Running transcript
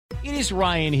is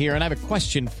Ryan here, and I have a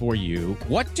question for you.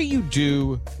 What do you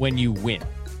do when you win?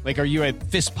 Like, are you a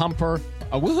fist pumper,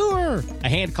 a woohooer, a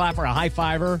hand clapper, a high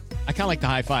fiver? I kind of like the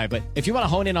high five, but if you want to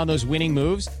hone in on those winning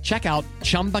moves, check out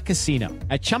Chumba Casino.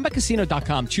 At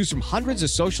ChumbaCasino.com, choose from hundreds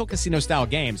of social casino-style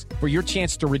games for your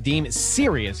chance to redeem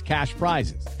serious cash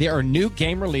prizes. There are new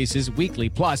game releases weekly,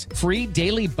 plus free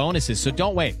daily bonuses. So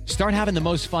don't wait. Start having the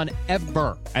most fun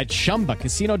ever at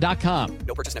ChumbaCasino.com.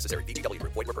 No purchase necessary. VGW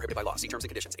Group. Void where prohibited by law. See terms and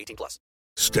conditions. 18+.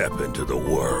 Step into the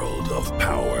world of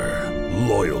power,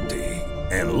 loyalty,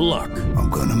 and luck. I'm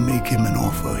gonna make him an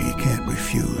offer he can't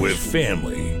refuse. With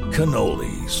family,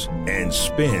 cannolis, and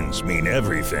spins mean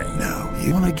everything. Now,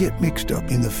 you wanna get mixed up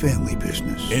in the family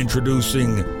business.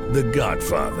 Introducing The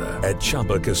Godfather at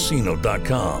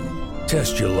ChumbaCasino.com.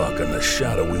 Test your luck in the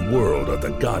shadowy world of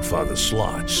The Godfather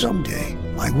slot. Someday,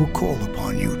 I will call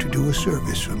upon you to do a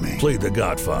service for me. Play The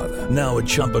Godfather now at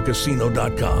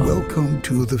ChumbaCasino.com. Welcome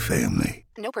to the family.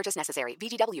 No purchase necessary.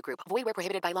 VGW Group. Void where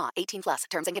prohibited by law. 18+.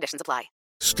 Terms and conditions apply.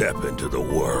 Step into the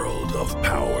world of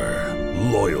power,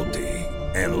 loyalty,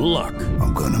 and luck.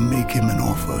 I'm gonna make him an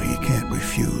offer he can't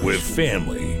refuse. With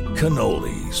family,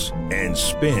 cannolis, and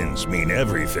spins mean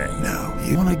everything. Now,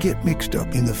 you wanna get mixed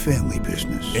up in the family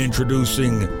business.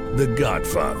 Introducing The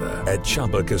Godfather at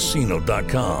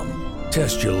ChumbaCasino.com.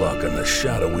 Test your luck in the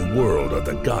shadowy world of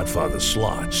The Godfather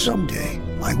slot. Someday,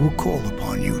 I will call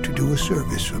upon you to do a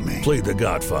service for me. Play The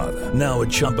Godfather now at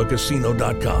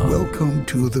ChumbaCasino.com. Welcome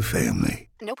to the family.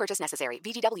 No purchase necessary.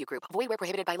 VGW Group. Void where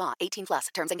prohibited by law.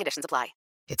 18+. Terms and conditions apply.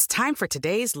 It's time for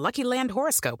today's Lucky Land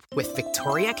horoscope with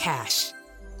Victoria Cash.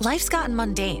 Life's gotten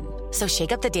mundane, so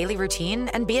shake up the daily routine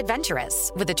and be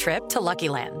adventurous with a trip to Lucky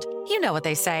Land. You know what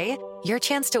they say. Your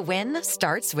chance to win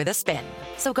starts with a spin.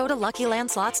 So go to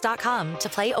LuckyLandSlots.com to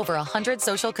play over 100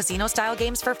 social casino-style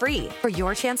games for free for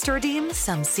your chance to redeem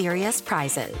some serious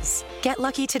prizes. Get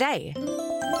lucky today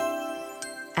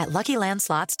at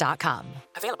LuckyLandSlots.com.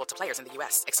 Available to players in the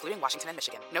U.S., excluding Washington and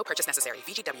Michigan. No purchase necessary.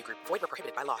 VGW Group. Void where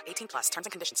prohibited by law. 18+. Terms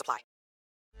and conditions apply.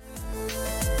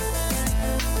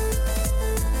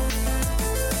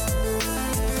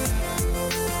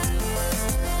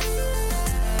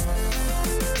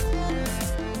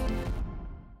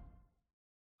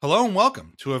 Hello and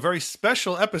welcome to a very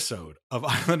special episode of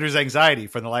Islanders Anxiety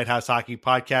from the Lighthouse Hockey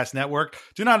Podcast Network.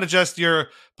 Do not adjust your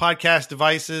podcast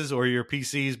devices or your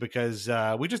PCs because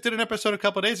we just did an episode a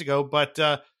couple of days ago, but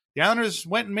the Islanders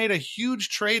went and made a huge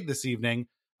trade this evening,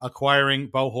 acquiring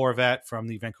Bo Horvat from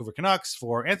the Vancouver Canucks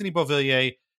for Anthony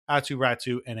Beauvillier, Aatu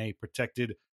Räty, and a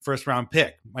protected first-round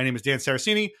pick. My name is Dan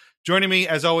Saracini. Joining me,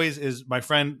 as always, is my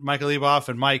friend Michael Leboff.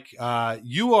 And Mike,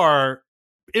 you are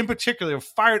in particular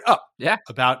fired up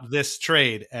about this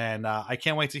trade, and I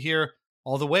can't wait to hear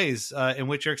all the ways in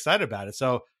which you're excited about it.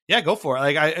 So go for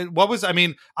it. I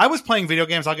was playing video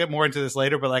games. I'll get more into this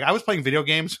later, but I was playing video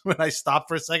games when I stopped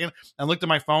for a second and looked at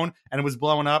my phone and it was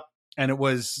blowing up, and it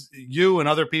was you and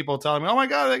other people telling me, oh my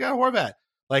God, they got Horvat.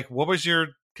 What was your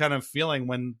kind of feeling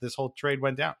when this whole trade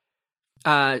went down?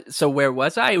 So where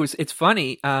was I? It's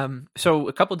funny. So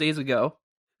a couple days ago,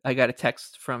 I got a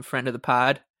text from friend of the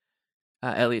pod,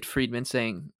 Elliot Friedman,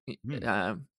 saying,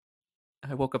 I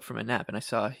woke up from a nap and I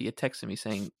saw he had texted me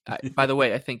saying, by the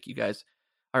way, I think you guys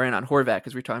are in on Horvat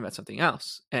because we're talking about something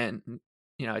else. And,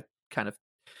 I kind of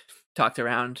talked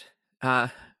around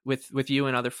with you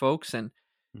and other folks, and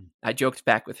I joked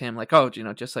back with him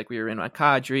just like we were in on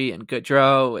Kadri and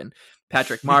Gaudreau and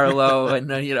Patrick Marleau and,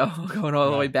 going all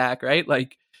the way back, right?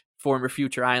 Like former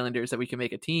future Islanders that we can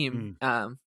make a team.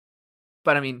 But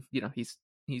I mean, he's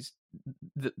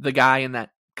the guy in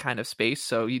that kind of space,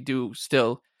 so you do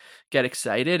still get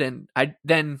excited. And I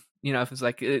then if it's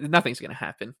like nothing's gonna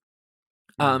happen,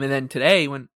 and then today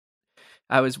when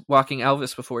I was walking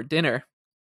Elvis before dinner,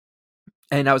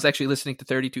 and I was actually listening to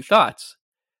 32 Thoughts,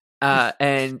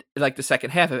 and like the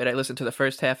second half of it, I listened to the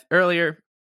first half earlier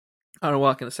on a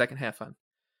walk and the second half on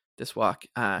this walk,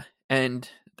 and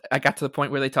I got to the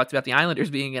point where they talked about the Islanders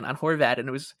being in on Horvat, and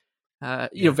it was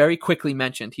very quickly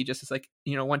mentioned. He just is like,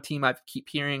 one team I keep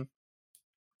hearing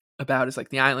about is like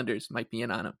the Islanders might be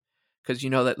in on him because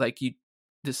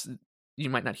that you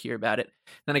might not hear about it.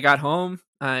 Then I got home,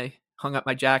 I hung up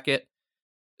my jacket,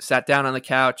 sat down on the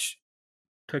couch,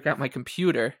 took out my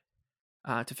computer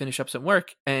to finish up some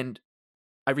work, and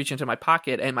I reached into my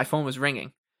pocket and my phone was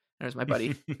ringing. There was my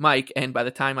buddy Mike, and by the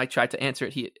time I tried to answer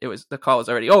it, the call was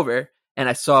already over, and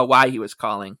I saw why he was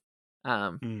calling.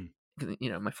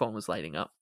 My phone was lighting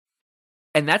up.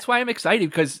 And that's why I'm excited,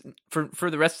 because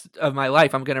for the rest of my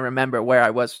life, I'm going to remember where I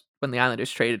was when the Islanders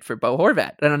traded for Bo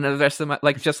Horvat. And the rest of my,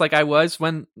 just like I was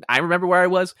when I remember where I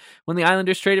was when the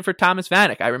Islanders traded for Thomas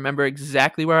Vanek. I remember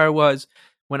exactly where I was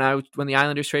when the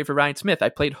Islanders traded for Ryan Smith, I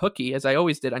played hooky as I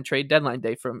always did on trade deadline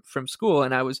day from school,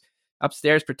 and I was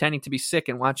upstairs pretending to be sick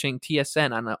and watching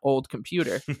TSN on an old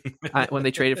computer when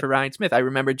they traded for Ryan Smith. I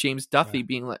remember James Duthie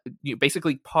being like,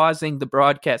 basically pausing the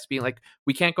broadcast, being like,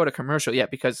 "We can't go to commercial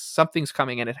yet because something's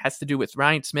coming, and it has to do with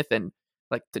Ryan Smith and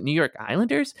like the New York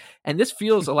Islanders." And this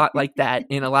feels a lot like that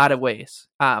in a lot of ways,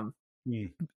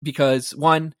 because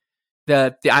one,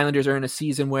 the Islanders are in a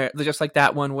season where, just like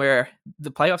that one, where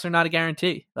the playoffs are not a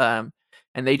guarantee, and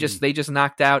they just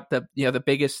knocked out the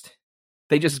biggest.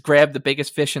 They just grabbed the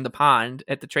biggest fish in the pond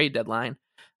at the trade deadline.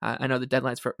 I know the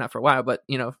deadline's not for a while, but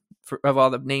of all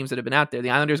the names that have been out there,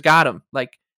 the Islanders got them.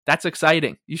 Like, that's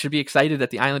exciting. You should be excited that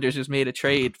the Islanders just made a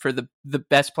trade for the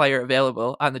best player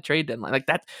available on the trade deadline. Like,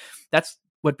 that's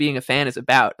what being a fan is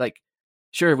about. Like,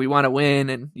 sure, we want to win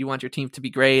and you want your team to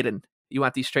be great and you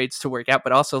want these trades to work out,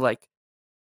 but also like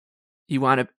you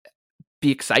want to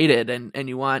be excited and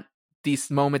you want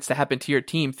these moments to happen to your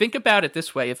team. Think about it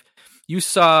this way. If you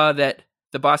saw that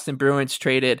the Boston Bruins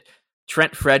traded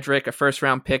Trent Frederick, a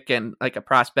first-round pick, and like a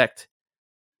prospect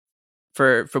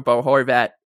for Bo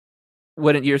Horvat,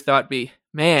 wouldn't your thought be,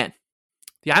 man,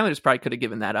 the Islanders probably could have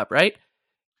given that up, right?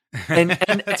 And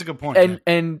that's a good point.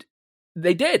 And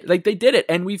they did. Like, they did it.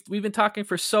 And we've been talking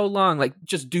for so long, like,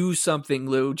 just do something,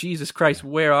 Lou. Jesus Christ,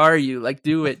 where are you? Like,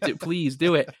 do it. Please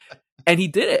do it. And he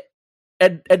did it.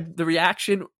 And the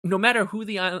reaction, no matter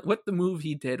what the move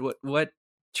he did, what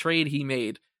trade he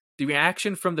made, the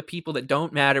reaction from the people that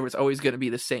don't matter was always going to be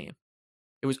the same.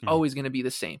 It was always going to be the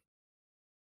same.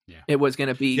 Yeah. It was going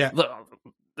to be,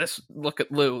 look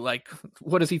at Lou. Like,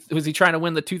 what is he? Was he trying to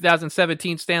win the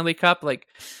 2017 Stanley Cup? Like,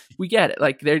 we get it.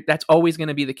 Like, that's always going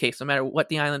to be the case. No matter what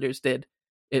the Islanders did,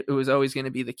 it was always going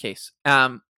to be the case.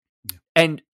 And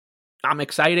I'm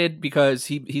excited because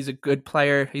he's a good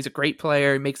player. He's a great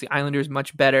player. He makes the Islanders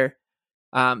much better.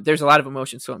 There's a lot of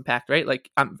emotions to unpack, right? Like,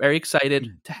 I'm very excited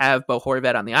to have Bo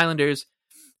Horvat on the Islanders.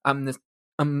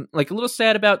 I'm like a little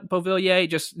sad about Beauvillier.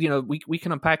 Just, we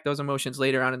can unpack those emotions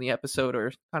later on in the episode,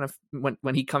 or kind of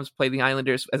when he comes to play the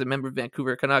Islanders as a member of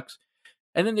Vancouver Canucks.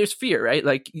 And then there's fear, right?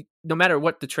 Like, no matter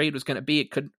what the trade was going to be, it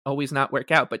could always not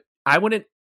work out. But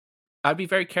I'd be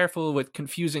very careful with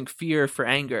confusing fear for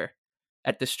anger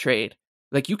at this trade.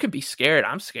 Like, you could be scared.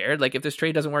 I'm scared. Like, if this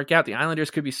trade doesn't work out, the Islanders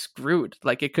could be screwed.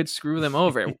 Like, it could screw them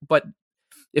over. But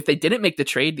if they didn't make the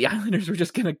trade, the Islanders were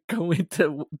just going to go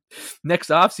into next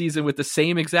offseason with the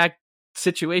same exact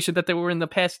situation that they were in the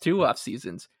past two off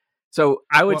seasons. So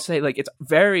I would say, like, it's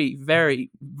very, very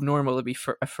normal to be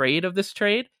afraid of this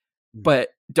trade, but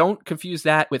don't confuse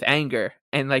that with anger.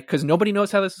 And like, because nobody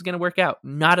knows how this is going to work out.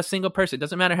 Not a single person.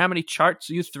 Doesn't matter how many charts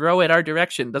you throw at our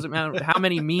direction. Doesn't matter how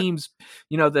many memes,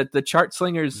 the chart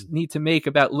slingers need to make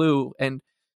about Lou and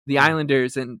the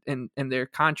Islanders and their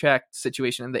contract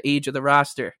situation and the age of the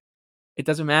roster. It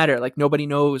doesn't matter. Like, nobody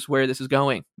knows where this is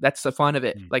going. That's the fun of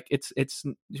it. Like, it's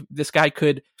this guy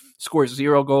could score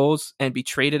 0 goals and be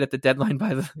traded at the deadline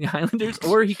by the Islanders,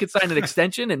 or he could sign an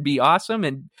extension and be awesome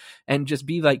and just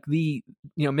be like the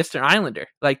Mr. Islander.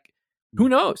 Like, who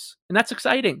knows? And that's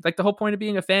exciting. Like, the whole point of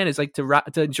being a fan is like to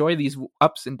enjoy these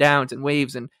ups and downs and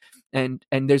waves, and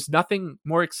there's nothing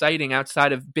more exciting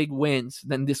outside of big wins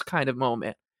than this kind of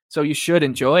moment. So you should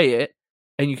enjoy it,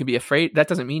 and you can be afraid. That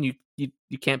doesn't mean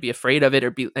you can't be afraid of it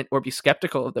or be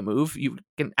skeptical of the move. You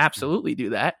can absolutely do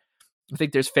that. I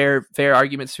think there's fair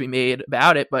arguments to be made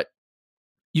about it, but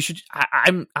you should.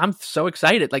 I'm so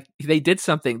excited. Like, they did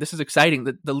something. This is exciting.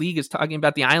 The league is talking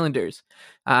about the Islanders.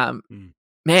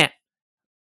 Man,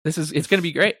 it's going to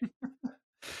be great.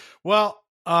 Well,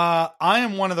 I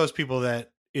am one of those people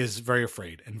that is very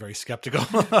afraid and very skeptical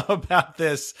about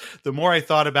this. The more I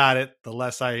thought about it, the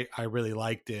less I really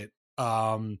liked it.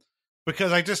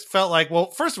 Because I just felt like, well,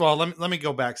 first of all, let me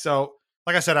go back. So,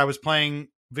 like I said, I was playing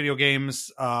video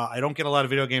games. I don't get a lot of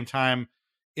video game time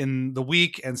in the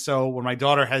week. And so when my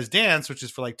daughter has dance, which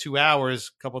is for like 2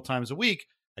 hours, a couple of times a week,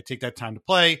 I take that time to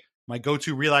play. My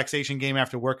go-to relaxation game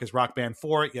after work is Rock Band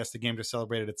 4. Yes, the game just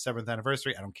celebrated its 7th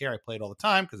anniversary. I don't care. I play it all the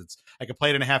time because I can play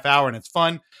it in a half hour and it's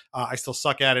fun. I still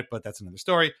suck at it, but that's another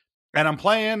story. And I'm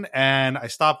playing, and I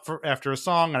stop after a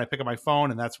song, and I pick up my phone,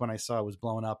 and that's when I saw it was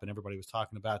blowing up, and everybody was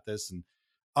talking about this. And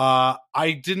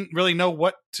I didn't really know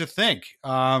what to think.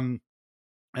 And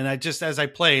I just, as I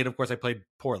played, of course, I played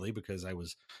poorly because I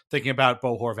was thinking about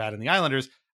Bo Horvat and the Islanders.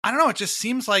 I don't know. It just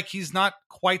seems like he's not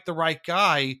quite the right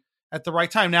guy at the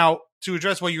right time. Now, to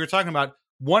address what you were talking about,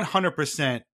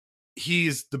 100%,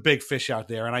 he's the big fish out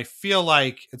there. And I feel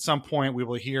like at some point we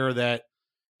will hear that,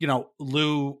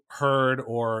 Lou heard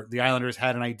or the Islanders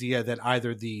had an idea that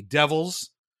either the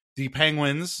Devils, the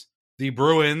Penguins, the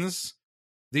Bruins,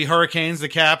 the Hurricanes, the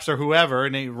Caps, or whoever,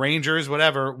 and the Rangers,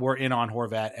 whatever, were in on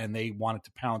Horvat, and they wanted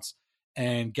to pounce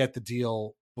and get the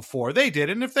deal before they did.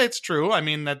 And if that's true, I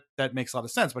mean, that makes a lot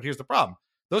of sense. But here's the problem.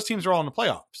 Those teams are all in the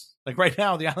playoffs. Like right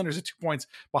now, the Islanders are 2 points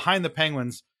behind the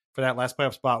Penguins for that last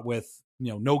playoff spot with,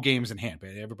 no games in hand.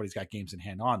 But everybody's got games in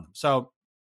hand on them. So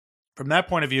from that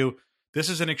point of view, this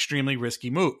is an extremely risky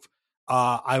move.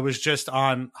 I was just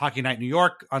on Hockey Night New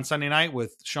York on Sunday night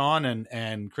with Sean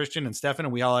and Christian and Stefan,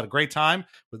 and we all had a great time.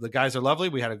 The guys are lovely.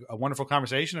 We had a wonderful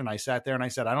conversation, and I sat there and I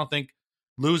said, I don't think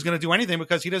Lou's going to do anything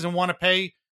because he doesn't want to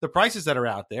pay the prices that are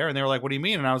out there. And they were like, what do you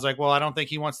mean? And I was like, well, I don't think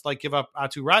he wants to give up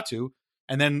Aatu Räty.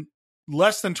 And then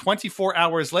less than 24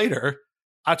 hours later,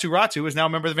 Aatu Räty is now a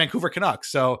member of the Vancouver Canucks.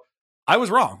 So I was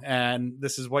wrong. And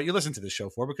this is what you listen to this show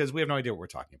for, because we have no idea what we're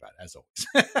talking about, as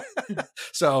always.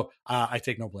 So I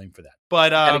take no blame for that. But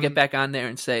got to get back on there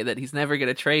and say that he's never going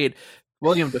to trade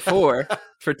William Dufour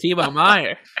for Timo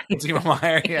Meier. Timo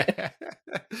Meier, yeah.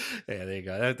 Yeah, there you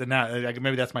go. Now,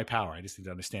 maybe that's my power. I just need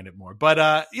to understand it more.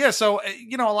 But so,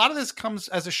 a lot of this comes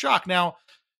as a shock. Now,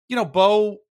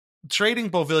 Bo trading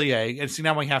Beauvillier, and see,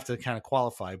 now we have to kind of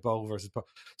qualify Bo versus Bo.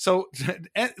 So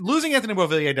losing Anthony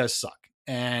Beauvillier does suck.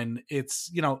 And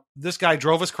it's, this guy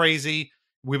drove us crazy.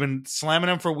 We've been slamming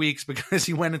him for weeks because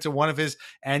he went into one of his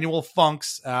annual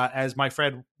funks. As my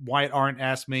friend Wyatt Arndt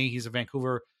asked me, he's a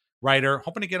Vancouver writer,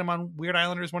 hoping to get him on Weird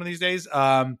Islanders one of these days.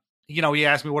 He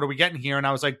asked me, what are we getting here? And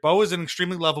I was like, Bo is an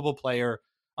extremely lovable player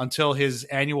until his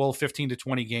annual 15 to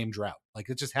 20 game drought. Like,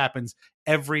 it just happens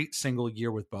every single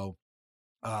year with Bo.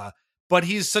 But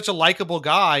he's such a likable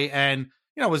guy, and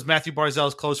was Matthew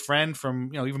Barzal's close friend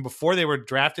from, even before they were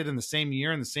drafted in the same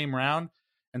year, in the same round.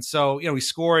 And so, he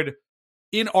scored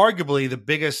inarguably the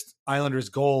biggest Islanders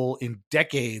goal in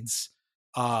decades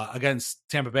against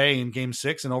Tampa Bay in Game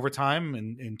 6 in overtime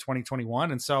in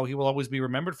 2021. And so he will always be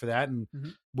remembered for that. And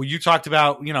when you talked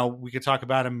about, we could talk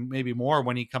about him maybe more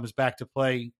when he comes back to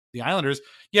play the Islanders.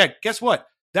 Yeah, guess what?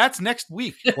 That's next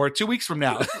week or 2 weeks from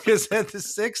now, because at the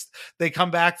 6th, they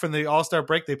come back from the All-Star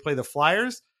break. They play the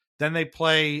Flyers. Then they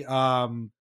play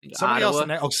somebody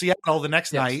Ottawa. else. Seattle the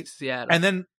next night. Seattle. And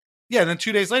then, then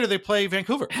 2 days later, they play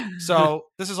Vancouver. So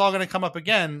this is all going to come up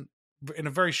again in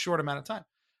a very short amount of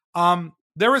time.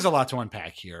 There is a lot to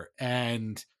unpack here.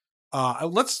 And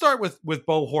let's start with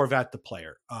Bo Horvat, the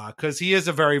player, because he is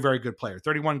a very, very good player.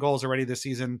 31 goals already this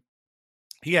season.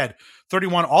 He had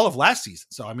 31 all of last season.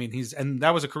 So, I mean, and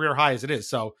that was a career high as it is.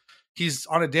 So he's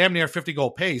on a damn near 50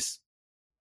 goal pace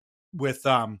with,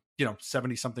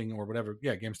 70 something or whatever.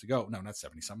 Yeah. Games to go. No, not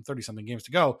 70 something, 30 something games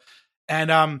to go.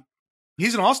 And,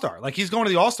 he's an all-star. Like, he's going to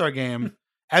the all-star game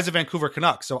as a Vancouver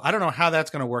Canuck. So I don't know how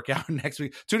that's going to work out next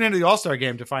week. Tune into the all-star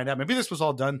game to find out. Maybe this was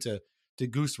all done to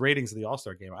goose ratings of the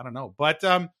all-star game. I don't know. But,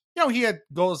 he had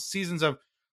seasons of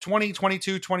 20,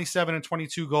 22, 27, and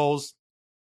 22 goals.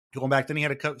 Going back, then he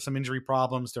had some injury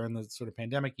problems during the sort of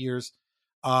pandemic years,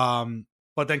 but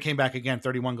then came back again,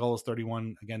 31 goals,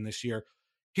 31 again this year.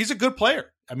 He's a good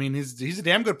player. I mean, he's a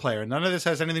damn good player. None of this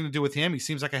has anything to do with him. He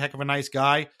seems like a heck of a nice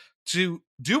guy. To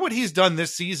do what he's done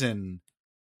this season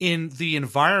in the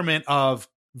environment of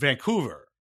Vancouver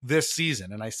this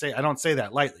season, and I don't say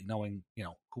that lightly, knowing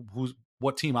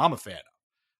what team I'm a fan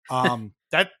of.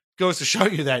 That goes to show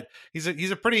you that he's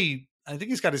a pretty. I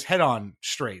think he's got his head on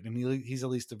straight, and he's at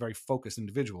least a very focused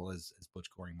individual, as Butch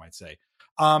Goring might say.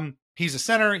 He's a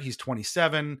center. He's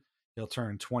 27. He'll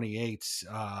turn 28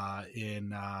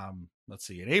 in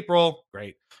April.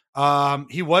 Great.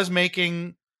 He was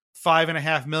making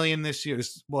 $5.5 million this year.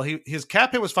 Well, his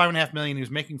cap hit was $5.5 million. He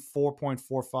was making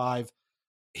 4.45.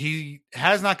 He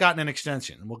has not gotten an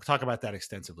extension, and we'll talk about that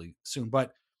extensively soon.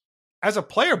 But as a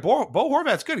player, Bo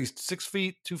Horvat's good. He's 6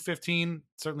 feet, 215,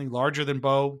 certainly larger than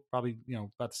Bo, probably,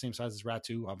 about the same size as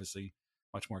Räty, obviously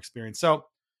much more experience. So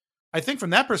I think from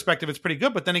that perspective, it's pretty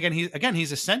good. But then again,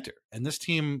 he's a center, and this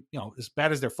team, as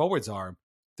bad as their forwards are,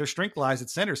 their strength lies at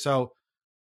center. So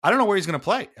I don't know where he's going to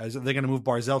play. Are they going to move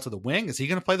Barzal to the wing? Is he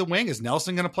going to play the wing? Is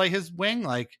Nelson going to play his wing?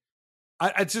 Like,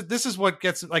 this is what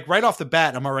gets, like, right off the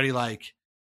bat, I'm already like,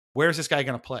 where's this guy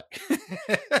going to play?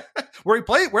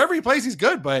 Wherever he plays, he's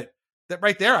good. But that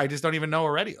right there, I just don't even know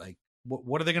already. Like,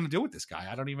 what are they going to do with this guy?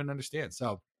 I don't even understand.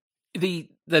 So the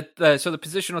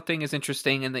positional thing is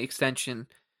interesting in the extension,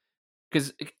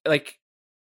 because, like,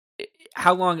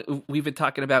 how long we've been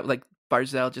talking about, like,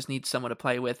 Barzal just needs someone to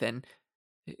play with, and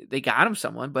they got him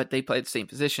someone, but they play the same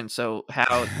position. So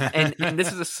how, and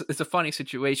this is it's a funny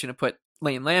situation to put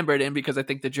Lane Lambert in, because I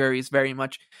think the jury is very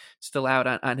much still out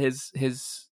on his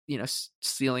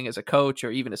ceiling as a coach,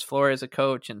 or even his floor as a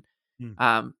coach. And,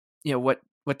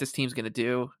 what this team's going to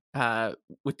do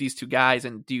with these two guys.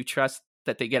 And do you trust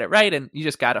that they get it right, and you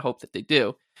just got to hope that they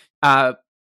do.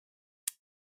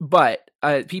 But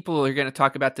people are going to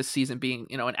talk about this season being,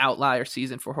 an outlier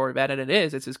season for Horvat, and it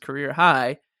is. It's his career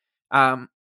high. But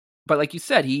like you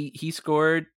said, he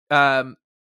scored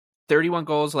 31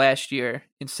 goals last year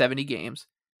in 70 games.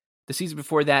 The season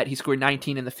before that, he scored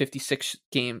 19 in the 56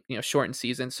 game, shortened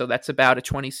season. So that's about a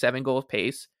 27 goal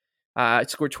pace. It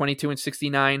scored 22 and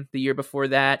 69 the year before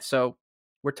that. So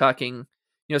we're talking,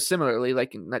 similarly,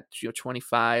 like in that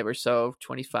 25 or so,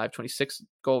 25, 26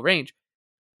 goal range.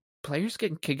 Players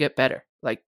can get better.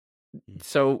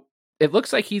 So it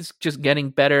looks like he's just getting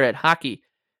better at hockey.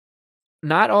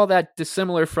 Not all that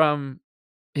dissimilar from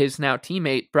his now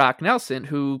teammate, Brock Nelson,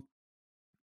 who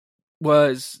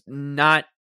was not,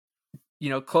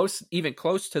 close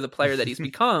to the player that he's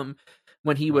become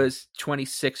when he was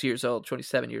 26 years old,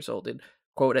 27 years old, and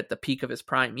quote, at the peak of his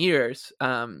prime years.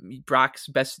 Brock's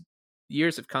best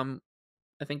years have come,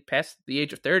 I think, past the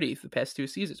age of 30, the past 2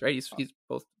 seasons, right? He's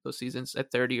both those seasons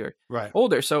at 30 or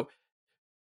older. So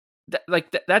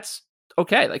that's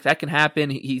okay. Like, that can happen.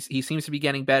 He seems to be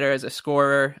getting better as a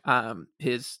scorer. I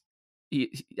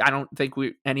don't think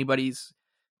anybody's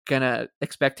gonna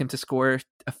expect him to score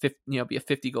be a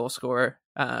 50 goal scorer,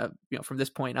 from this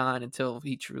point on until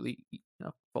he truly,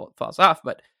 falls off.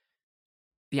 But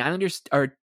the Islanders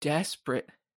are desperate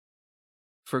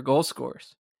for goal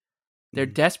scorers. They're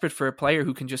desperate for a player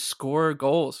who can just score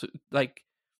goals. Like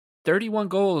 31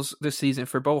 goals this season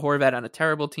for Bo Horvat on a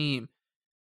terrible team.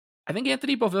 I think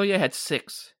Anthony Beauvillier had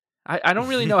 6. I don't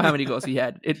really know how many goals he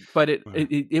had, but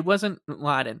it wasn't a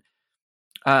lot. And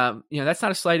that's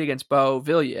not a slight against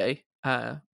Beauvillier.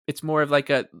 It's more of like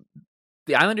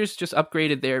the Islanders just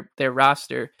upgraded their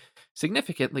roster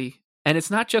significantly, and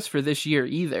it's not just for this year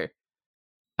either.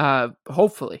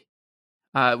 Hopefully,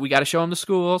 we got to show him the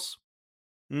schools.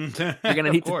 We're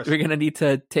gonna need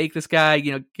to take this guy,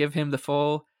 give him the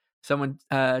full. Someone,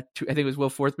 I think it was Will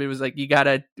Forthman, was like, we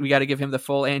gotta give him the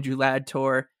full Andrew Ladd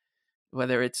tour,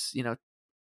 whether it's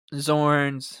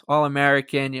Zorns, All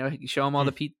American. You show him all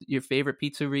your favorite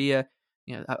pizzeria.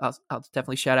 I'll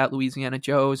definitely shout out Louisiana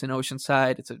Joe's in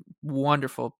Oceanside. It's a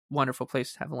wonderful, wonderful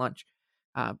place to have lunch.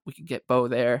 We could get Bo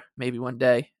there maybe one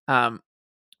day.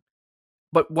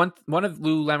 But one of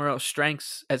Lou Lamorielle's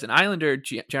strengths as an Islander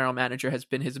general manager has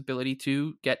been his ability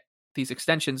to get these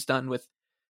extensions done with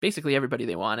basically everybody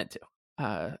they wanted to,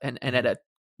 and at a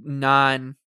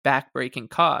non-backbreaking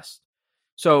cost.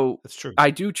 So that's true.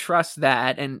 I do trust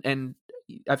that, and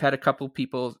I've had a couple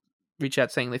people reach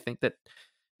out saying they think that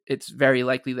it's very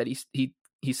likely that he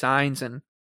signs, and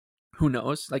who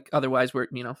knows? Like, otherwise we're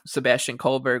Sebastian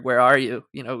Kohlberg, where are you?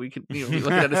 We could be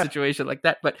looking at a situation like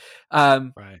that, but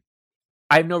right.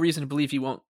 I have no reason to believe he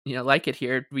won't, like it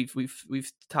here.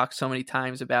 We've talked so many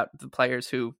times about the players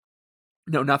who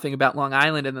know nothing about Long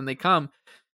Island, and then they come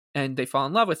and they fall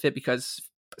in love with it, because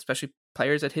especially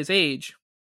players at his age,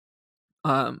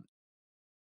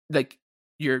 like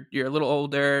you're a little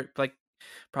older, like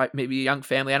probably maybe a young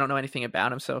family. I don't know anything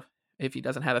about him, so if he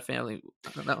doesn't have a family,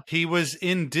 I don't know. He was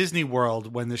in Disney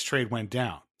World when this trade went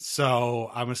down, so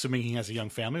I'm assuming he has a young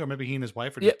family, or maybe he and his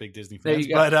wife are just big Disney fans.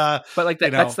 But like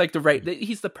that, that's like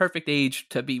he's the perfect age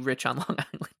to be rich on Long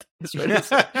Island.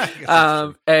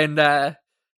 And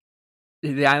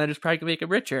the Islanders probably can make him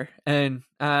richer. And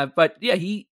but yeah,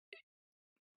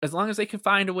 as long as they can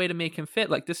find a way to make him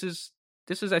fit, like this is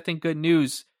I think good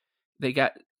news. They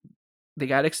got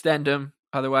to extend him.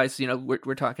 Otherwise,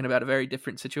 we're talking about a very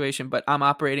different situation. But I'm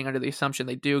operating under the assumption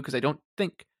they do, because I don't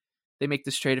think they make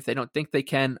this trade if they don't think they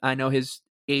can. I know his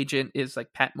agent is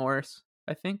like Pat Morris,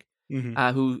 I think,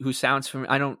 who sounds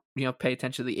familiar. I don't pay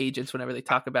attention to the agents whenever they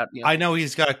talk about. I know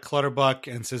he's got Clutterbuck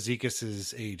and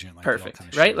Cizikas' agent. Like,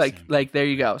 perfect, right? Like there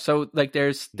you go. So like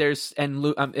there's and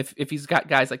Lou. If he's got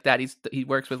guys like that, he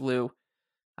works with Lou,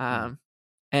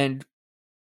 and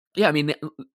yeah, I mean,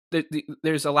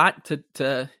 there's a lot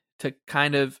to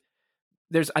kind of.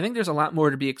 I think there's a lot more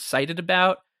to be excited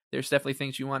about. There's definitely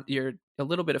things you're a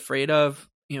little bit afraid of.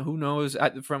 Who knows?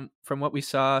 From what we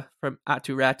saw from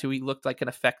Aatu Räty, he looked like an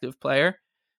effective player,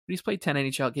 but he's played 10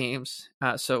 NHL games.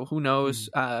 So who knows?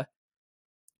 I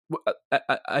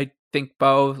think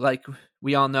Bo, like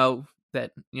we all know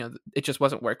that, it just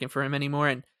wasn't working for him anymore.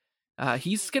 And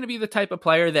he's going to be the type of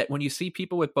player that when you see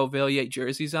people with Beauvillier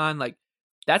jerseys on, like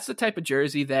that's the type of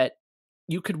jersey that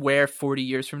you could wear 40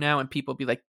 years from now and people be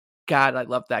like, God, I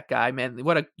love that guy, man.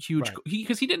 What a huge,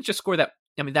 because he didn't just score that.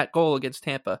 I mean, that goal against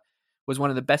Tampa was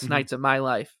one of the best nights of my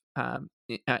life.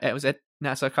 It was at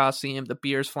Nassau Coliseum, the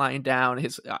beers flying down,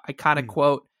 his iconic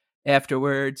quote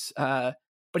afterwards. But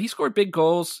he scored big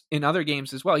goals in other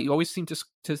games as well. He always seemed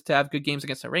to have good games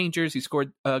against the Rangers. He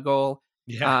scored a goal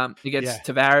against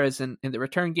Tavares in the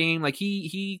return game. Like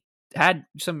he had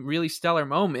some really stellar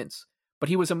moments, but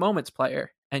he was a moments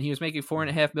player, and he was making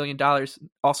 $4.5 million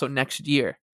also next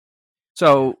year.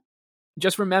 So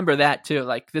just remember that too.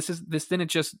 Like this wasn't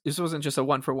just a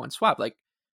 1-for-1 swap. Like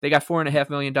they got $4.5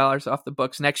 million off the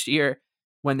books next year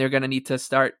when they're going to need to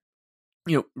start,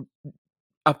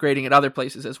 upgrading at other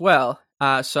places as well.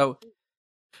 So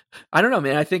I don't know,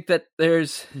 man. I think that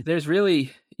there's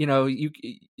really,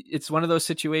 it's one of those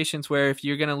situations where if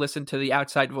you're going to listen to the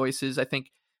outside voices, I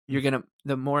think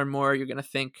the more and more you're going to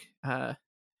think,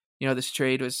 this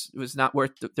trade was not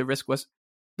worth the risk.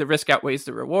 The risk outweighs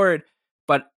the reward.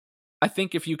 But I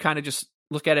think if you kind of just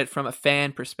look at it from a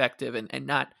fan perspective and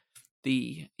not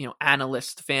the,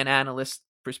 fan analyst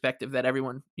perspective that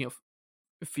everyone,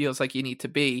 feels like you need to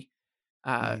be,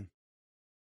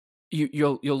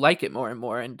 you'll like it more and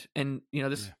more. And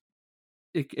this,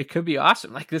 it could be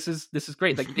awesome. Like this is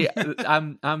great. Like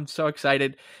I'm so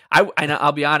excited.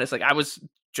 I'll be honest. Like I was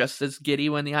just as giddy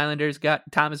when the Islanders got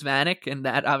Thomas Vanek, and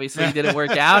that obviously didn't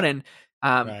work out. And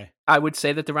I would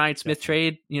say that the Ryan Smith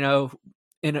trade,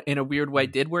 in a weird way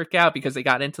did work out because they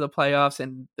got into the playoffs,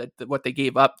 and what they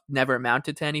gave up never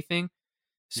amounted to anything.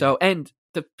 So, and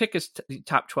the pick is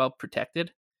top 12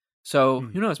 protected. So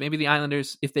who knows? Maybe the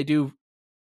Islanders, if they do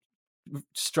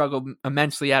struggle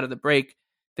immensely out of the break,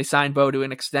 they sign Bo to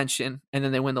an extension, and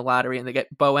then they win the lottery and they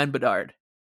get Bo and Bedard.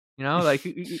 Like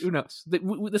who knows?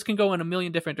 This can go in a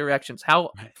million different directions.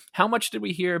 How much did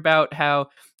we hear about how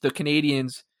the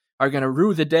Canadians are going to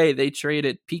rue the day they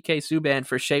traded PK Subban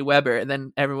for Shea Weber, and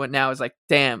then everyone now is like,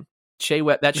 damn,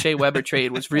 that Shea Weber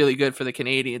trade was really good for the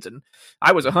Canadians, and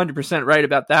I was 100% right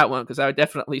about that one because I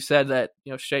definitely said that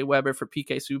Shea Weber for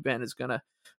PK Subban is going to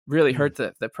really hurt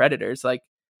the Predators, like,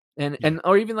 and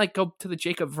or even like go to the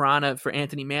Jacob Vrana for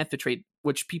Anthony Mantha trade,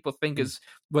 which people think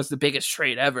was the biggest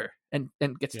trade ever and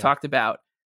gets talked about.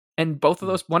 And both of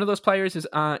those, one of those players is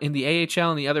in the AHL,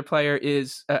 and the other player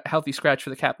is a healthy scratch for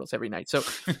the Capitals every night. So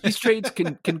these trades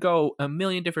can go a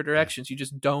million different directions. You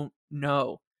just don't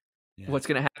know what's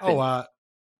going to happen.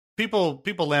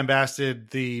 People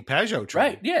lambasted the Pajot trade.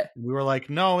 Right, yeah. We were like,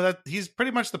 no, that he's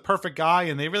pretty much the perfect guy,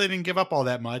 and they really didn't give up all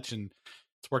that much, and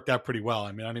it's worked out pretty well.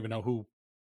 I mean, I don't even know who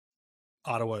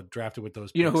Ottawa drafted with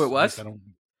those picks. You know who it was?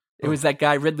 It was that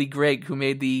guy Ridley Gregg who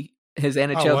made his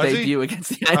NHL debut against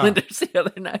the Islanders the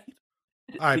other night.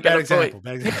 All right, bad example.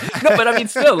 No, but I mean,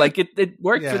 still, like it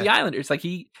worked for the Islanders. Like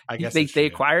they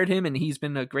acquired him, and he's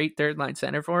been a great third line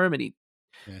center for him,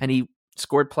 and he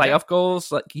scored playoff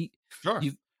goals. Like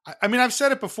I mean, I've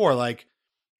said it before. Like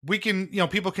we can,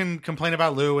 people can complain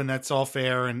about Lou, and that's all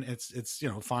fair, and it's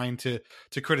fine to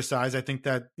criticize. I think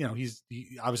that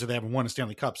he obviously they haven't won a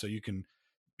Stanley Cup, so you can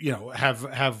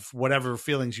have whatever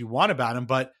feelings you want about him,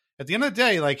 but at the end of the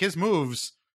day, like his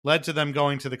moves led to them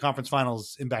going to the conference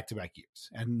finals in back-to-back years.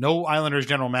 And no Islanders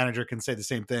general manager can say the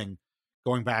same thing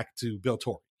going back to Bill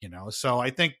Torrey, So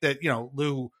I think that,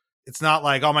 Lou, it's not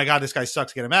like, oh my God, this guy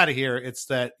sucks, get him out of here. It's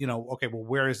that, okay, well,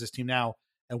 where is this team now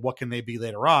and what can they be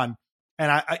later on?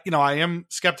 And I am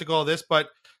skeptical of this, but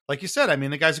like you said, I mean,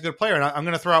 the guy's a good player. And I'm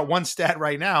going to throw out one stat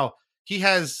right now.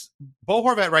 Bo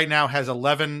Horvat right now has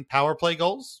 11 power play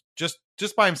goals just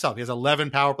by himself. He has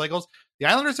 11 power play goals. The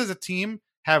Islanders as a team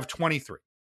have 23.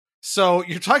 So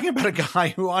you're talking about a guy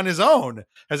who on his own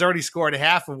has already scored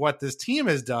half of what this team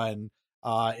has done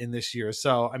in this year.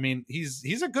 So, I mean,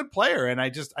 he's a good player, and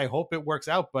I hope it works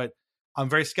out, but I'm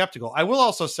very skeptical. I will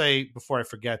also say, before I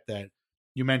forget, that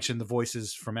you mentioned the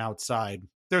voices from outside.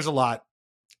 There's a lot.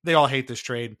 They all hate this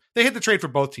trade. They hate the trade for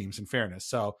both teams, in fairness.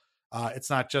 So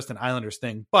it's not just an Islanders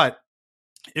thing. But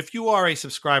if you are a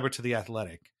subscriber to The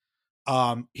Athletic,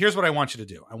 here's what I want you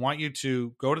to do. I want you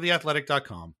to go to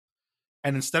theathletic.com,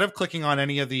 and instead of clicking on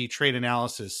any of the trade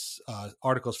analysis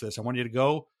articles for this, I want you to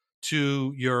go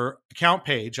to your account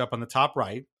page up on the top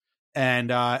right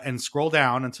and scroll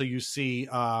down until you see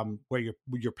where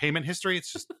your payment history.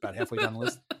 It's just about halfway down the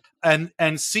list,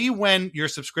 and see when your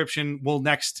subscription will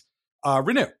next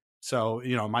renew. So,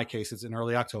 in my case, it's in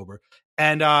early October.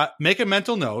 And make a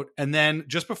mental note. And then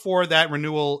just before that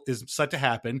renewal is set to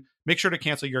happen, make sure to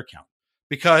cancel your account,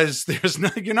 because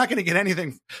you're not going to get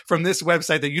anything from this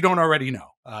website that you don't already know.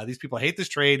 These people hate this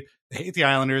trade. They hate the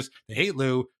Islanders. They hate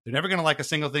Lou. They're never going to like a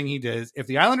single thing he did. If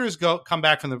the Islanders come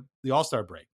back from the All-Star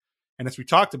break, and as we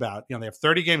talked about, they have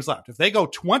 30 games left. If they go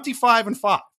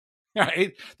 25-5,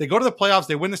 right, they go to the playoffs,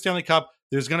 they win the Stanley Cup,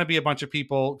 there's going to be a bunch of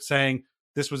people saying,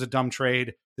 this was a dumb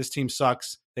trade. This team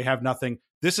sucks. They have nothing.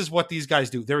 This is what these guys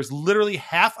do. There is literally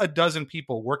half a dozen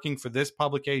people working for this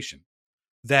publication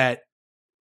that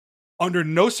under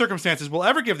no circumstances will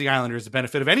ever give the Islanders the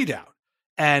benefit of any doubt.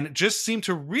 and just seem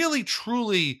to really,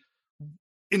 truly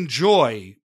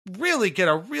enjoy, really get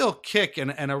a real kick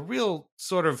and a real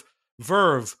sort of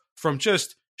verve from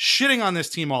just shitting on this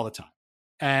team all the time.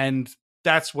 And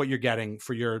that's what you're getting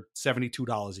for your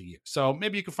 $72 a year. So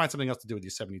maybe you can find something else to do with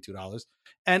your $72.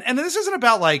 And this isn't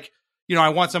about like, I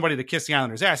want somebody to kiss the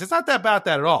Islanders' ass. It's not about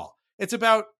that at all. It's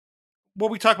about what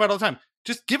we talk about all the time.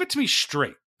 Just give it to me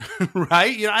straight,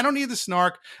 right? I don't need the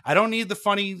snark. I don't need the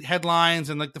funny headlines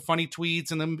and like the funny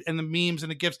tweets and the memes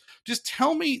and the gifs. Just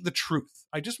tell me the truth.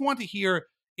 I just want to hear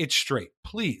it straight,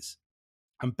 please.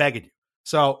 I'm begging you.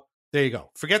 So there you go.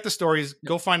 Forget the stories.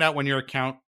 Go find out when your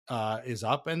account is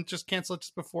up and just cancel it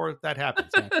just before that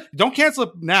happens. Don't cancel it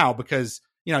now because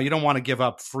you don't want to give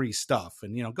up free stuff,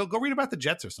 and go read about the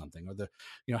Jets or something, or the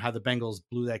how the Bengals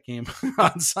blew that game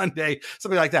on Sunday,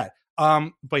 something like that.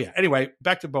 But yeah, anyway,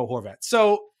 back to Bo Horvat.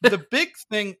 So the big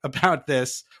thing about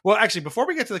this, well, actually, before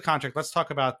we get to the contract, let's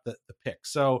talk about the pick.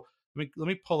 So let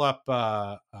me pull up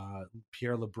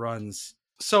Pierre LeBrun's.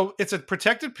 So it's a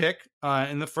protected pick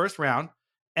in the first round,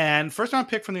 and first round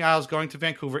pick from the Isles going to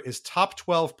Vancouver is top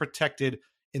 12 protected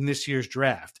in this year's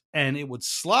draft, and it would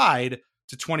slide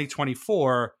to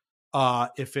 2024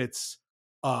 if it's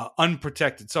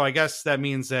unprotected. So I guess that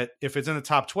means that if it's in the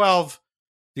top 12,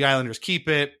 the Islanders keep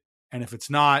it, and if it's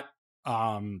not,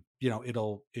 it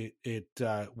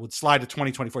would slide to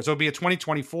 2024. So it'd be a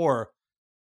 2024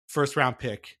 first round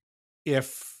pick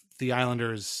if the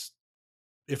Islanders,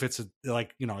 if it's I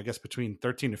guess between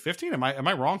 13 to 15. Am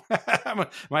I wrong? am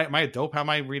I a dope? How am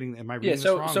I reading? Am I reading this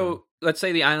wrong? So let's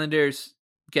say the Islanders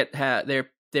get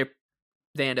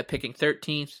they end up picking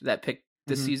 13th. That pick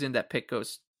this season, that pick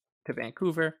goes to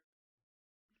Vancouver.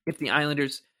 If the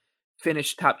Islanders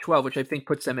finish top 12, which I think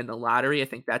puts them in the lottery, I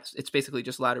think it's basically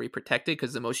just lottery protected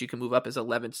because the most you can move up is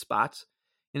 11 spots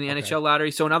in the NHL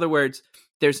lottery. So in other words,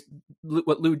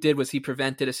 what Lou did was he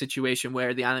prevented a situation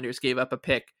where the Islanders gave up a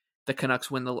pick, the Canucks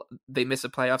they miss the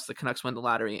playoffs, the Canucks win the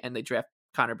lottery, and they draft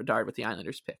Connor Bedard with the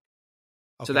Islanders pick.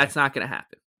 Okay. So that's not going to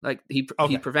happen. Like he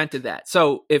prevented that.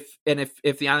 So if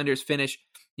the Islanders finish,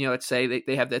 let's say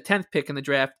they have the 10th pick in the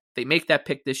draft, they make that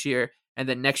pick this year, and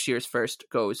then next year's first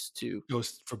goes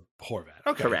for Horvat.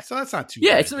 Okay, correct. So that's not too.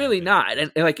 Yeah, bad, it's really not,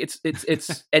 and like it's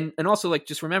and also like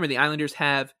just remember the Islanders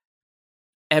have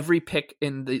every pick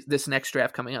in this next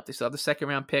draft coming up. They still have the second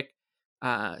round pick,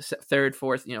 third,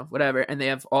 fourth, whatever, and they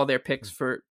have all their picks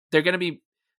for.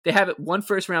 They have one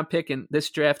first round pick in this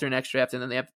draft or next draft, and then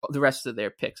they have the rest of their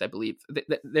picks. I believe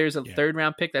there's a third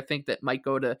round pick I think that might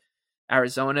go to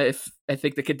Arizona. If I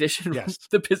think the condition, yes.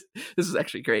 This is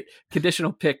actually great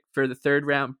conditional pick for the third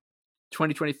round,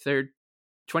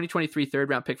 2023 third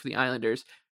round pick for the Islanders.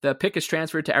 The pick is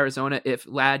transferred to Arizona if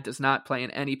Ladd does not play in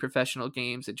any professional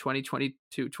games in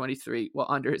 2022-23 while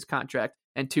under his contract,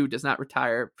 and 2 does not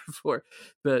retire before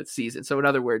the season. So in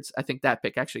other words, I think that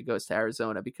pick actually goes to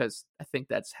Arizona because I think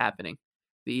that's happening.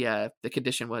 The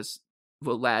condition was,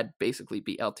 will Ladd basically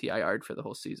be LTIR'd for the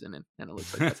whole season, and it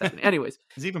looks like that's happening. Anyways,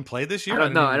 has he even played this year?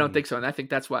 I don't think so, and I think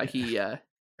that's why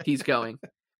he's going.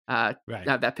 Right.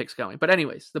 Now that pick's going. But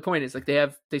anyways, the point is like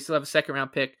they still have a second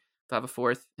round pick. They'll have a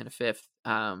fourth and a fifth.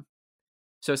 So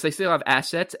they still have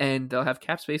assets, and they'll have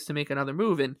cap space to make another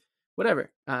move and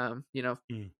whatever. Who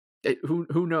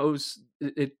knows?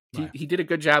 He did a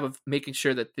good job of making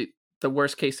sure that the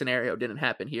worst case scenario didn't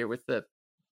happen here with the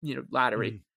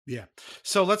lottery. Yeah.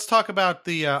 So let's talk about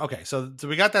the okay. So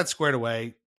we got that squared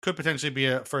away. Could potentially be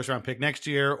a first round pick next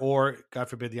year, or God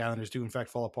forbid the Islanders do in fact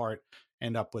fall apart,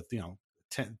 end up with the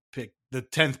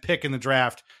 10th pick in the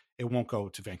draft. It won't go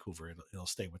to Vancouver. It'll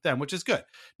stay with them, which is good.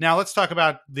 Now let's talk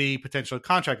about the potential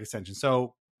contract extension.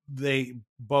 So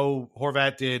Bo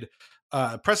Horvat did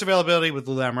press availability with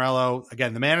Lou Lamoriello.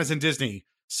 Again, the man is in Disney,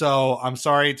 so I'm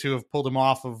sorry to have pulled him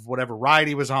off of whatever ride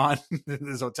he was on in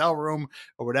his hotel room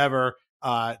or whatever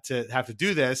to have to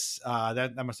do this.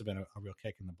 That must have been a real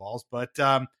kick in the balls. But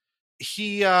they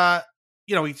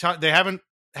haven't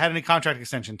had any contract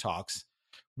extension talks,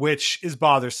 which is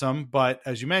bothersome. But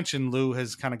as you mentioned, Lou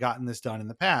has kind of gotten this done in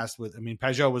the past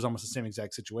Pajot was almost the same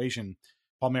exact situation.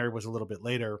 Palmieri was a little bit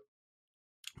later.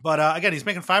 But again, he's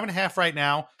making $5.5 million right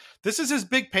now. This is his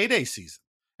big payday season,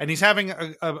 and he's having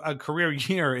a career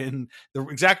year in the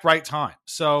exact right time.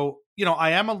 So,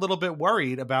 I am a little bit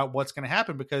worried about what's going to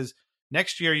happen because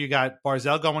next year you got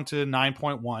Barzal going to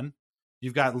 9.1.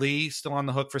 You've got Lee still on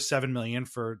the hook for $7 million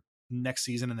for next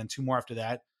season, and then 2 more after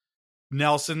that.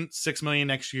 Nelson, $6 million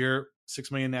next year,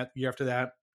 $6 million that year after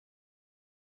that.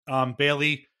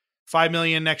 Bailey, $5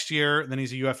 million next year, then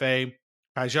he's a UFA.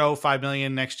 Pajot, $5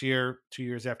 million next year, 2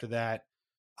 years after that.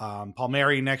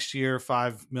 Palmieri next year,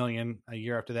 $5 million a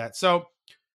year after that. So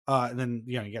And then,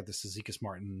 you got this Ezekias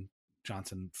Martin,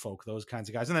 Johnson, Folk, those kinds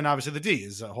of guys. And then obviously the D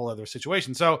is a whole other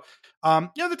situation. So,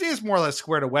 the D is more or less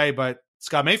squared away, but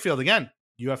Scott Mayfield, again,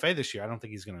 UFA this year. I don't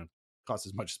think he's going to cost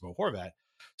as much as Bo Horvat.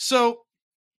 So,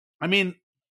 I mean,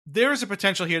 there's a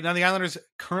potential here. Now, the Islanders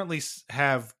currently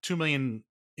have $2 million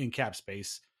in cap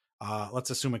space.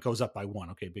 Let's assume it goes up by $1 million.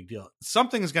 Okay, big deal.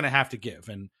 Something is going to have to give.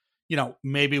 And,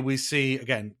 maybe we see,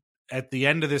 again, at the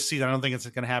end of this season, I don't think it's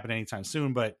going to happen anytime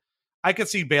soon, but I could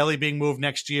see Bailey being moved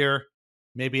next year,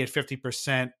 maybe at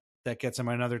 50%. That gets him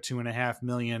another $2.5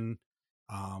 million.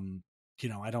 I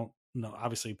don't know.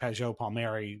 Obviously, Pajot,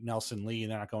 Palmieri, Nelson, Lee,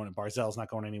 they're not going. Barzell's not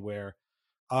going anywhere.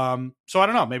 So I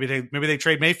don't know. Maybe they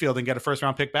trade Mayfield and get a first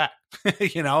round pick back.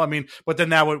 But then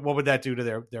what would that do to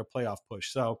their playoff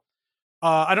push? So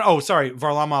I don't. Oh, sorry,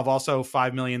 Varlamov also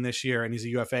 $5 million this year, and he's a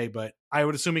UFA. But I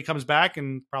would assume he comes back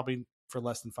and probably for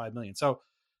less than $5 million. So.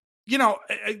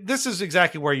 This is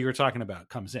exactly where you were talking about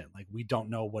comes in. Like, we don't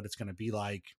know what it's going to be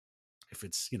like. If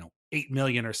it's, $8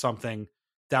 million or something,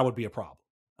 that would be a problem.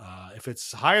 If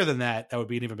it's higher than that, that would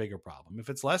be an even bigger problem. If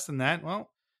it's less than that, well,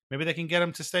 maybe they can get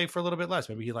him to stay for a little bit less.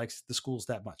 Maybe he likes the schools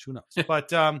that much. Who knows?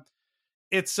 But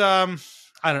it's, I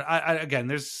don't know. Again,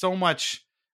 there's so much.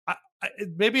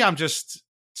 Maybe I'm just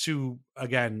too,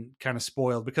 again, kind of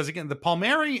spoiled because, again, the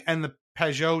Palmieri and the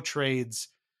Pajot trades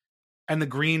and the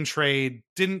Green trade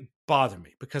didn't bother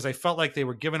me because I felt like they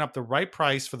were giving up the right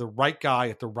price for the right guy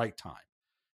at the right time.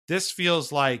 This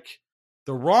feels like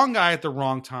the wrong guy at the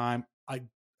wrong time.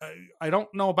 I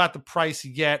don't know about the price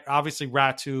yet. Obviously,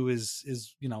 Ratu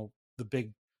is the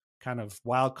big kind of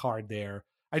wild card there.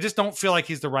 I just don't feel like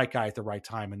he's the right guy at the right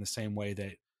time in the same way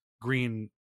that Green,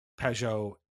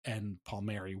 Pajot, and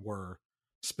Palmieri were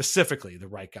specifically the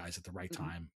right guys at the right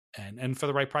time. And for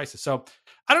the right prices. So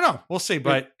I don't know. We'll see.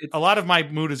 But a lot of my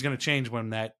mood is going to change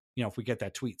when that, if we get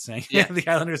that tweet saying the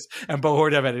Islanders and Bo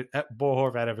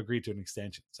Horvat have agreed to an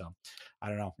extension. So I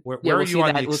don't know. Where are you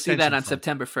on that? We'll see that on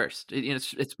September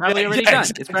 1st. It's probably already done.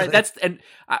 Exactly. It's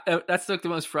probably, that's like the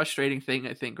most frustrating thing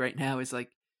I think right now is like,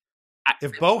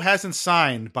 if Bo hasn't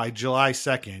signed by July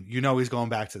 2nd, he's going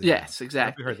back to the Yes,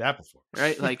 exactly. I've heard that before.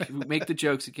 Right? Like make the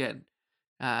jokes again.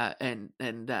 And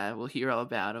we'll hear all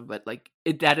about him, but like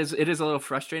it is a little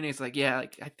frustrating. It's like, I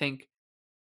think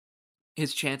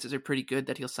his chances are pretty good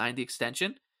that he'll sign the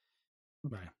extension.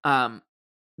 Right.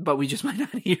 But we just might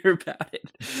not hear about it.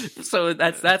 So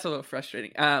that's a little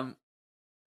frustrating.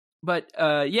 But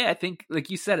I think like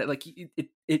you said it, like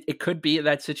it could be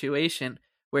that situation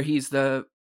where he's the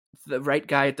right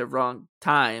guy at the wrong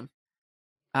time,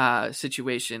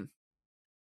 situation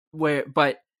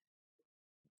but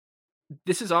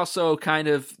this is also kind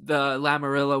of the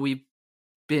Lamoriello we've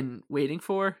been waiting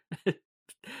for.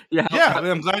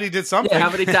 I'm glad he did something. How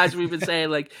many times we've been saying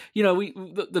like,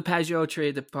 the Pajot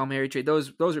trade, the Palmieri trade,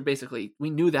 those are basically, we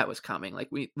knew that was coming. Like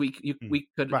we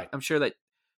could, right. I'm sure that,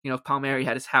 Palmieri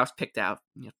had his house picked out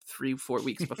 3-4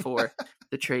 weeks before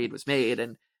the trade was made.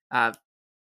 And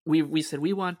we said,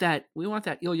 we want that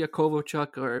Ilya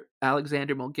Kovalchuk or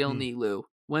Alexander Mogilny, Lou.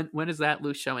 When is that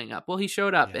Lou showing up? Well, he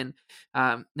showed up, and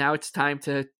now it's time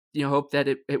to hope that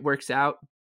it works out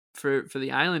for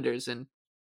the Islanders. And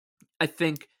I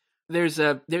think there's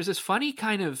this funny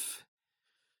kind of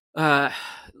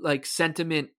like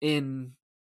sentiment in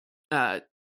on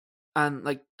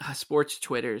like sports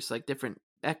Twitters, like different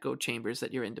echo chambers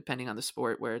that you're in, depending on the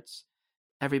sport, where it's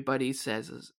everybody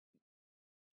says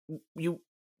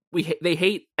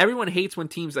everyone hates when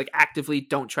teams like actively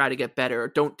don't try to get better or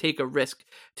don't take a risk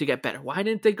to get better. Why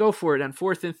didn't they go for it on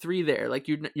 4th and 3 there? Like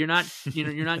you're not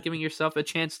you're not giving yourself a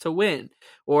chance to win.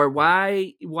 Or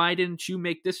why didn't you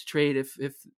make this trade if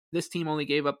this team only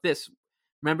gave up this?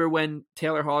 Remember when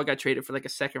Taylor Hall got traded for like a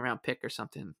 2nd round pick or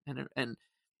something, and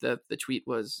the tweet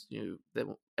was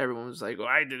that everyone was like, well,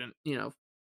 I didn't,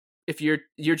 if you're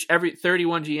every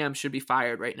 31 GM should be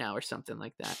fired right now or something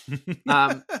like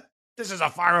that. This is a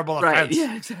fireable offense. Right.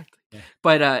 Yeah, exactly. Yeah.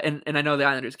 But and I know the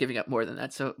Islanders giving up more than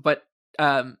that. So but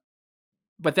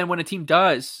then when a team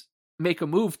does make a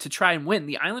move to try and win,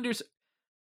 the Islanders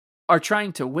are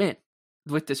trying to win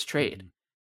with this trade.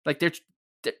 Like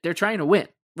they're trying to win,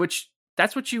 which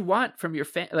that's what you want from your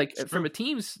fan, like from a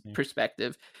team's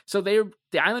perspective. So the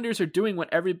Islanders are doing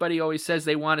what everybody always says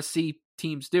they want to see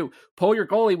teams do. Pull your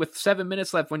goalie with 7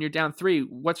 minutes left when you're down 3.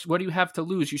 What do you have to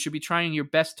lose? You should be trying your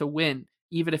best to win.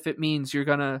 Even if it means you're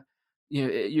gonna,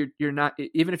 you're not.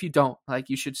 Even if you don't, like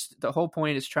you should. The whole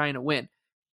point is trying to win.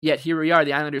 Yet here we are.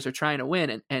 The Islanders are trying to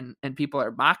win, and people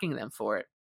are mocking them for it.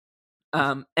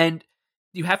 And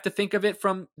you have to think of it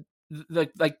from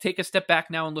take a step back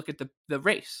now and look at the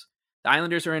race. The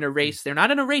Islanders are in a race. They're not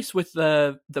in a race with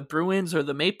the Bruins or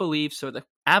the Maple Leafs or the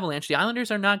Avalanche. The Islanders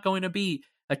are not going to be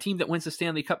a team that wins the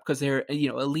Stanley Cup because they're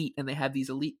elite and they have these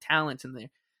elite talents and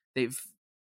they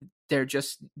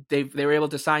were able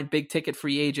to sign big ticket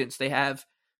free agents. They have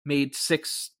made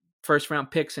 6 first round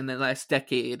picks in the last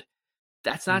decade.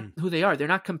 That's not who they are. They're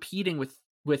not competing with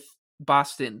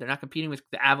Boston. They're not competing with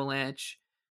the Avalanche.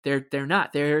 They're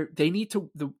not. They need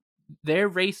to. Their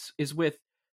race is with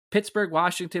Pittsburgh,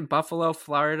 Washington, Buffalo,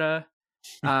 Florida,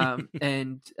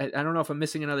 and I don't know if I'm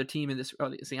missing another team in this. Oh,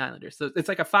 it's the Islanders. So it's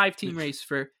like a 5-team race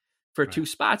for 2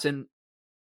 spots, and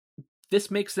this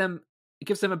gives them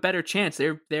a better chance.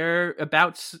 They're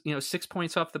about 6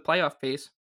 points off the playoff pace,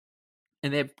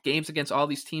 and they have games against all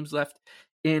these teams left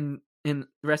in the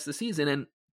rest of the season. And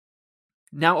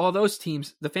now all those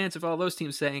teams, the fans of all those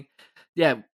teams, saying,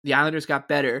 "Yeah, the Islanders got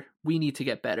better. We need to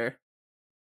get better."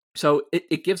 So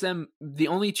it gives them the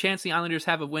only chance the Islanders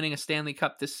have of winning a Stanley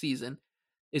Cup this season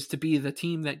is to be the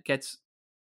team that gets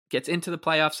into the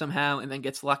playoffs somehow and then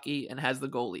gets lucky and has the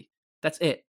goalie. That's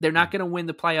it. They're not going to win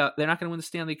the playoff. They're not going to win the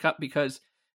Stanley Cup because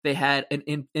they had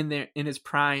in his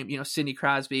prime, Sidney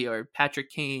Crosby or Patrick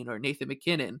Kane or Nathan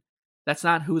McKinnon. That's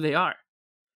not who they are.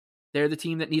 They're the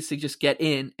team that needs to just get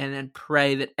in and then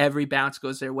pray that every bounce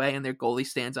goes their way and their goalie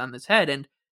stands on his head. And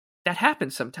that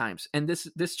happens sometimes, and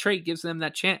this trade gives them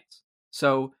that chance.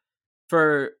 So,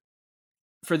 for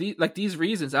these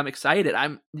reasons, I'm excited.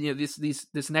 I'm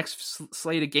this next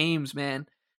slate of games, man.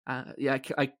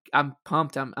 I'm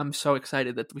pumped. I'm so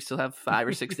excited that we still have 5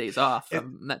 or 6 days off.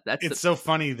 It's so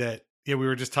funny that we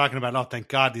were just talking about. Oh, thank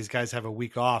God these guys have a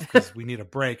week off because we need a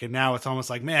break. And now it's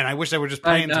almost like, man, I wish they were just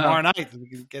playing tomorrow night and we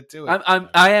could get to it.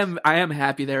 I am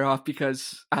happy they're off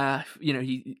because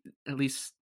he at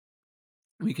least.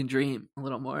 We can dream a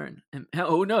little more, and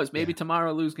who knows? Maybe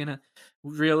tomorrow Lou's gonna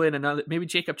reel in another. Maybe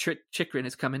Jacob Chikrin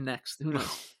is coming next. Who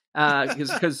knows?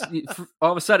 Because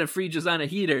all of a sudden Friedge is on a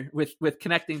heater with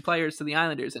connecting players to the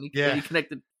Islanders, and he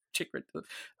connected Chikrin.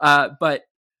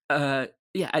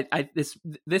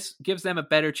 This gives them a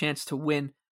better chance to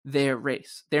win their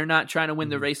race. They're not trying to win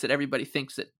the race that everybody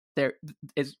thinks that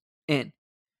is in.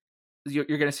 You're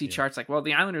going to see charts like, well,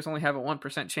 the Islanders only have a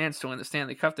 1% chance to win the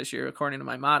Stanley Cup this year, according to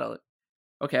my model.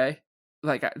 Okay,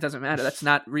 like it doesn't matter. That's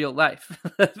not real life.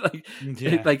 Like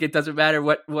it doesn't matter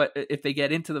what if they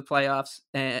get into the playoffs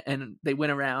and they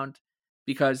win a round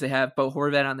because they have Bo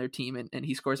Horvat on their team and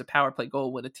he scores a power play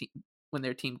goal when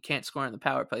their team can't score on the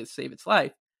power play to save its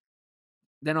life.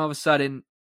 Then all of a sudden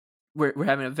we're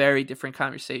having a very different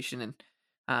conversation.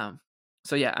 And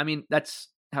so yeah, I mean that's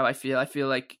how I feel. I feel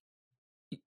like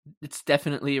it's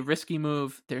definitely a risky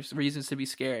move. There's reasons to be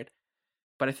scared.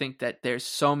 But I think that there's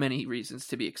so many reasons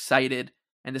to be excited.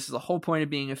 And this is the whole point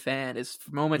of being a fan is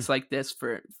for moments like this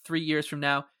for 3 years from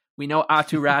now. We know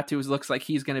Aatu Räty looks like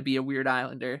he's going to be a weird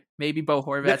Islander. Maybe Bo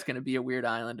Horvat's going to be a weird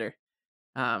Islander.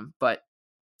 But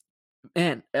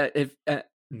man,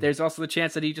 there's also the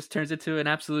chance that he just turns into an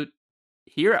absolute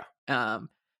hero.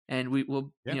 And we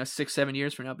will, 6-7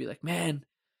 years from now, be like, man,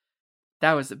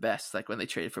 that was the best. Like when they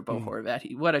traded for Bo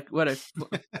Horvat, what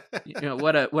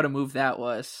a move that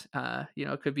was.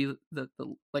 It could be the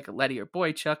like a Letty or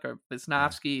Boychuk or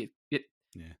Wisnowski.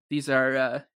 These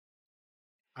are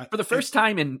for the first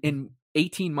time in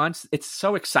 18 months. It's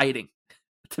so exciting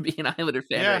to be an Islander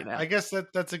fan right now. I guess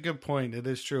that's a good point. It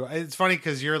is true. It's funny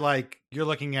because you're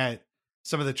looking at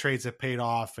some of the trades that paid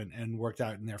off and worked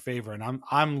out in their favor, and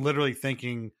I'm literally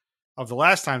thinking of the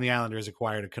last time the Islanders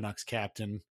acquired a Canucks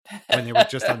captain. When they were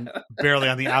just barely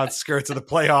on the outskirts of the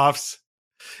playoffs.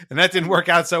 And that didn't work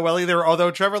out so well either, although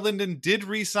Trevor Linden did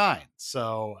re-sign.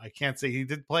 So I can't say he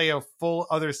did play a full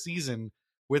other season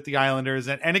with the Islanders.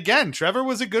 And again, Trevor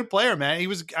was a good player, man.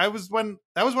 That was when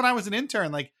I was an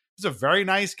intern. Like, he was a very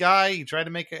nice guy. He tried to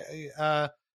make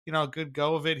a good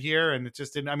go of it here. And it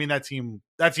just didn't. I mean, that team,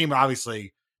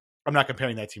 obviously, I'm not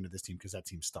comparing that team to this team because that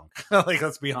team stunk. Like,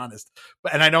 let's be honest.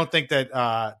 And I don't think that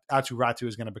Aatu Räty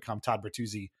is going to become Todd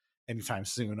Bertuzzi anytime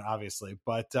soon, obviously.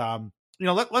 But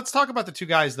let's talk about the 2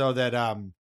 guys though that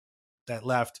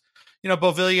left.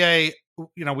 Beauvillier.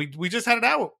 We just had it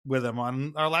out with him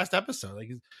on our last episode. Like,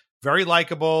 he's very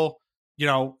likable.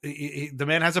 The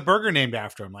man has a burger named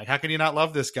after him. Like, how can you not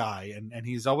love this guy? And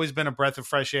he's always been a breath of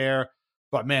fresh air.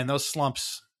 But man, those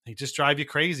slumps, they just drive you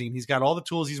crazy. And he's got all the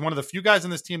tools. He's one of the few guys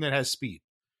on this team that has speed.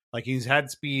 Like, he's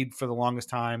had speed for the longest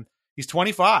time. He's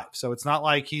 25, so it's not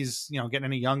like he's getting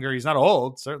any younger. He's not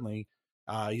old, certainly.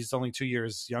 He's only 2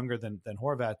 years younger than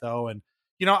Horvat, though. And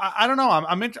I don't know.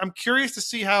 I'm curious to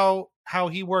see how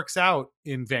he works out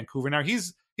in Vancouver. Now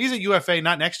he's a UFA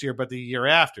not next year, but the year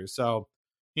after. So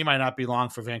he might not be long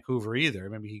for Vancouver either.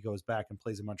 Maybe he goes back and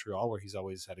plays in Montreal, where he's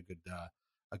always had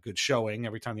a good showing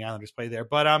every time the Islanders play there.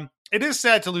 But it is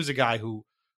sad to lose a guy who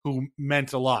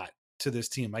meant a lot to this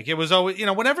team. Like, it was always,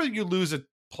 whenever you lose a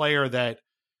player that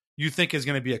you think is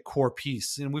going to be a core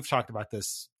piece, and we've talked about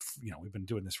this, we've been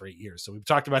doing this for 8 years, so we've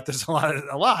talked about this a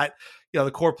lot.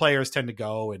 The core players tend to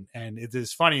go, and it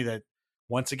is funny that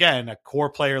once again a core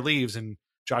player leaves and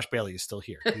Josh Bailey is still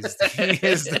here. He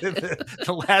is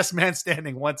the last man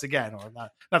standing once again, or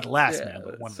not the last man,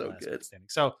 but one of the last man standing.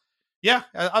 So yeah,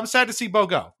 I'm sad to see Bo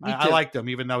go. I liked him,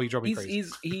 even though he drove me crazy.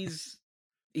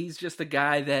 He's just a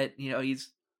guy that,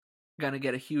 he's going to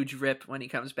get a huge rip when he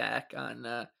comes back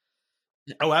on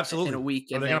absolutely, in a week.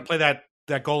 They're going to play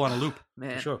that goal on a loop,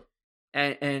 man, for sure.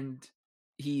 And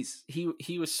he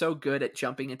was so good at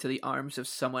jumping into the arms of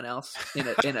someone else in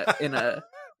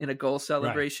a goal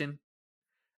celebration.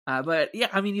 Right. But yeah,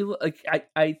 I mean,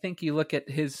 I think you look at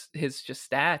his just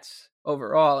stats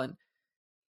overall, and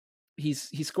he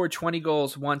scored 20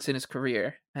 goals once in his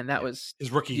career, and that was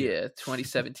his rookie year,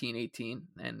 2017-18,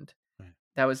 and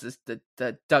that was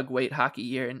the Doug Weight hockey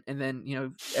year, and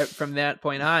then from that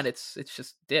point on, it's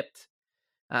just dipped.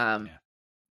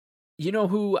 You know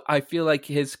who I feel like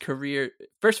his career?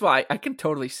 First of all, I can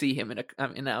totally see him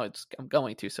I'm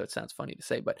going to, so it sounds funny to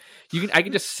say, but I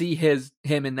can just see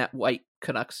him in that white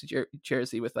Canucks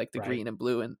jersey with like the green and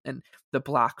blue and the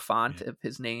block font of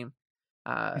his name.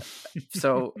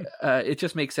 So it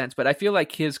just makes sense. But I feel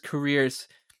like his career's,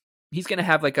 he's going to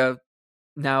have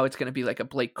now it's going to be like a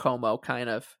Blake Como kind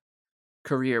of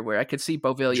career where I could see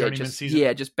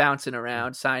Beauvillier just bouncing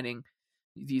around, signing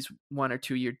these 1 or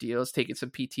 2 year deals, taking some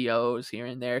PTOs here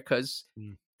and there, because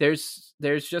there's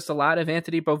just a lot of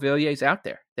Anthony Beauvilliers out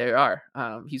there. There are.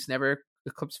 He's never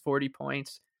eclipsed 40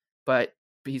 points, but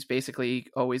he's basically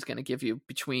always going to give you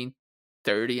between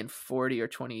 30 and 40 or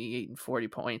 28 and 40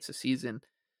 points a season.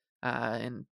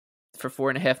 And for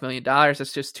 $4.5 million,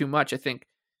 that's just too much, I think,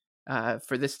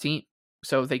 for this team.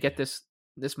 So they get this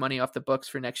money off the books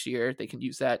for next year. They can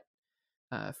use that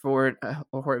for a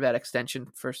Horvat extension,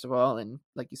 first of all, and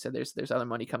like you said, there's other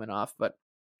money coming off. But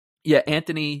yeah,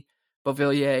 Anthony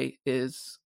Beauvillier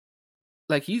is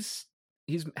like he's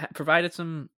provided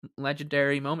some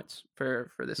legendary moments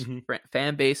for this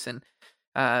fan base, and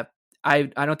I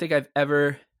don't think I've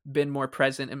ever been more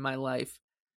present in my life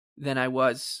than I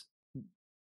was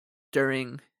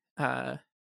during that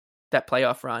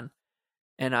playoff run,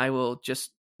 and I will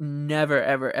just never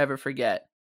ever forget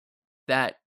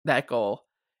that goal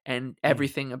and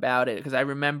everything about it, because I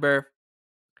remember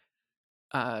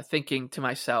thinking to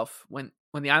myself, when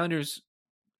the Islanders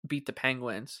beat the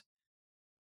Penguins,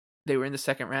 they were in the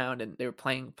second round and they were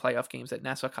playing playoff games at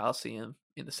Nassau Coliseum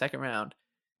in the second round.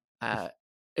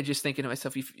 Just thinking to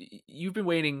myself, you've been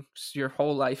waiting your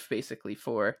whole life basically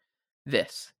for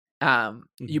this.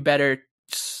 You better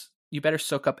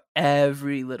soak up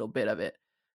every little bit of it,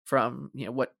 from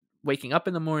what waking up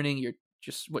in the morning,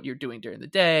 what you're doing during the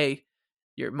day,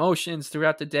 your emotions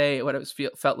throughout the day, what it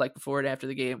felt like before and after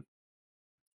the game.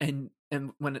 And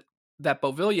when that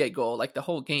Beauvillier goal, like the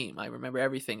whole game, I remember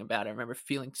everything about it. I remember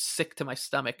feeling sick to my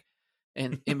stomach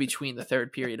and in between the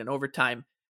third period and overtime.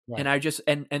 Right. And I just,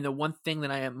 and the one thing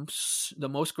that I am the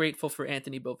most grateful for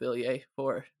Anthony Beauvillier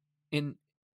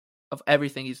of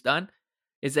everything he's done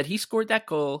is that he scored that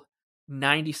goal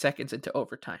 90 seconds into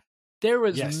overtime. There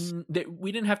was,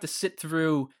 we didn't have to sit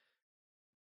through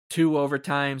 2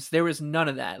 overtimes. There was none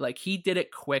of that. Like, he did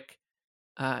it quick,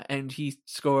 and he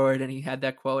scored, and he had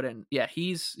that quote. And yeah,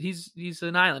 he's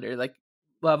an Islander. Like,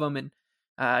 love him, and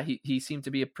he seemed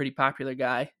to be a pretty popular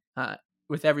guy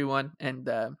with everyone. And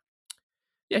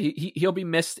yeah, he'll be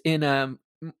missed in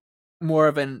more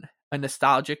of a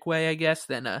nostalgic way, I guess,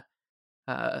 than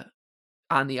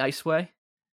on the ice way,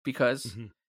 because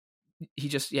he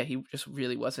just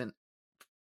really wasn't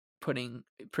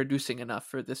producing enough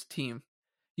for this team.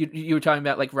 You were talking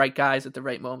about like right guys at the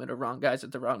right moment or wrong guys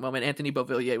at the wrong moment. Anthony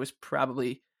Beauvillier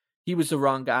was the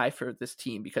wrong guy for this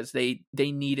team, because they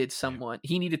needed someone.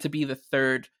 He needed to be the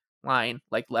third line,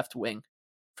 like left wing,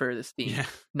 for this team,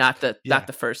 not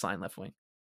the first line left wing.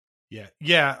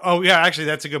 Yeah. Oh yeah, actually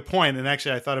that's a good point. And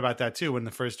actually I thought about that too when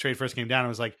the trade first came down. I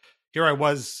was like, here I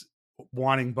was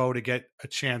wanting Bo to get a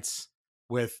chance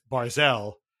with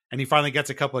Barzal, and he finally gets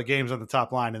a couple of games on the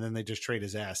top line, and then they just trade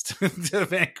his ass to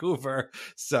Vancouver.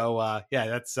 So yeah,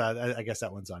 that's I guess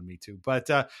that one's on me too. But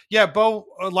yeah, Bo,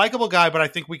 a likable guy, but I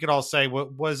think we could all say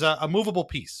was a movable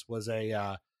piece, was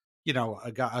a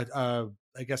guy,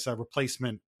 I guess a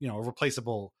replacement, a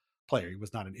replaceable player. He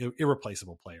was not an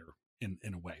irreplaceable player in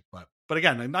a way, but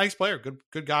again, a nice player,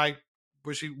 good guy.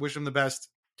 Wish him the best.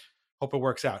 hope it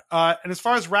works out. And as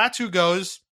far as Ratu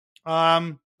goes,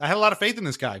 I had a lot of faith in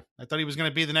this guy. I thought he was going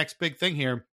to be the next big thing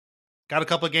here. Got a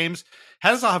couple of games.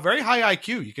 Has a very high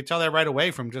IQ. You could tell that right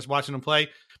away from just watching him play.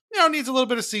 Needs a little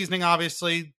bit of seasoning,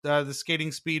 obviously. The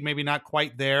skating speed maybe not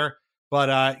quite there,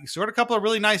 but he scored a couple of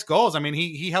really nice goals. I mean,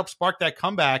 he helped spark that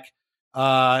comeback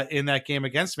in that game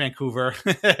against Vancouver.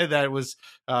 That was,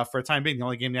 for a time being, the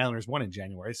only game the Islanders won in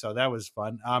January. So that was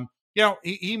fun.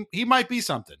 He might be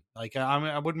something. Like,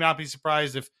 I would not be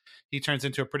surprised if he turns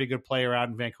into a pretty good player out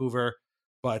in Vancouver.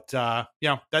 But,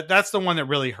 that's the one that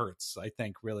really hurts, I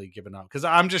think, really giving up. Because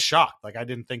I'm just shocked. Like, I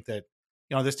didn't think that,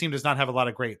 this team does not have a lot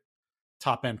of great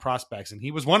top-end prospects, and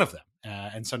he was one of them.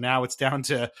 And so now it's down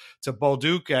to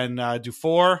Bolduc and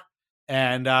Dufour,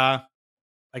 and I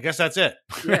guess that's it.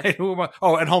 Yeah. Right? And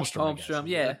Holmstrom. Holmstrom,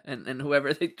 yeah, and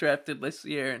whoever they drafted this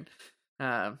year.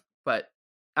 And but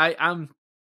I'm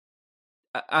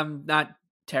not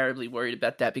terribly worried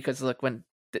about that because, look, when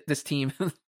this team...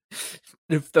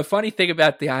 The funny thing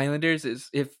about the Islanders is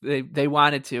if they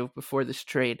wanted to before this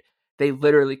trade, they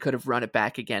literally could have run it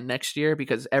back again next year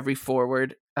because every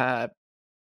forward,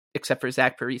 except for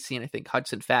Zach Parise and I think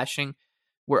Hudson Fasching,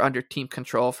 were under team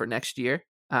control for next year.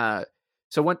 So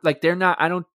they're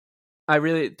not. I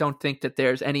really don't think that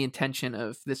there's any intention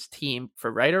of this team, for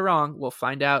right or wrong. We'll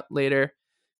find out later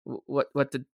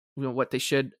what they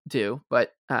should do,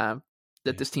 but that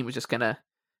this team was just gonna,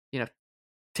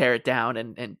 tear it down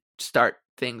and start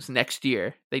things next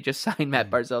year. They just signed Matt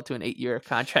Barzal to an 8-year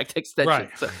contract extension.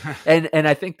 Right. So, and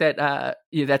I think that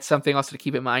that's something also to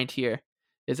keep in mind here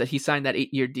is that he signed that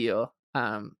 8-year deal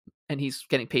and he's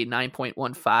getting paid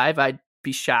 $9.15. I'd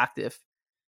be shocked if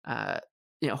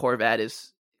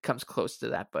Horvat comes close to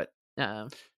that, but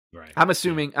right. I'm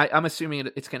assuming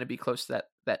it's going to be close to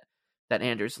that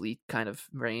Anders Lee kind of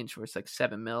range where it's like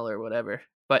 $7 million or whatever.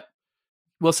 But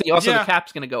we'll see. Also, the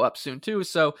cap's going to go up soon too.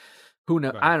 So who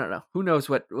knows? Right. I don't know. Who knows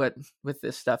what with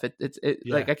this stuff?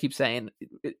 Like I keep saying,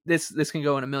 this can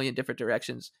go in a million different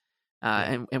directions,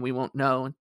 and we won't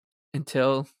know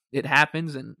until it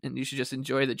happens. And you should just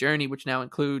enjoy the journey, which now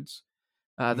includes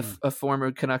a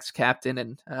former Canucks captain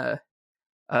and a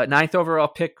 9th overall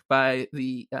pick by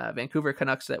the Vancouver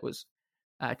Canucks that was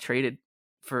traded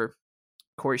for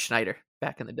Corey Schneider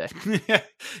back in the day.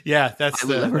 Yeah, that's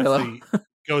the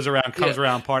goes around, comes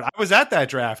around part. I was at that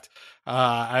draft.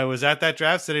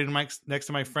 Sitting next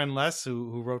to my friend Les,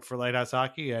 who wrote for Lighthouse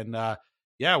Hockey, and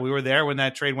we were there when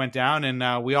that trade went down,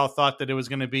 and we all thought that it was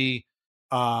going to be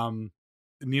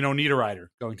Niederreiter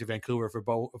going to Vancouver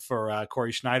for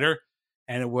Corey Schneider,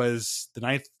 and it was the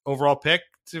 9th overall pick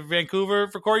to Vancouver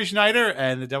for Corey Schneider,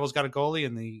 and the Devils got a goalie,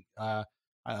 and the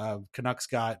Canucks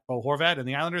got Bo Horvat, and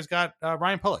the Islanders got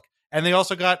Ryan Pulock, and they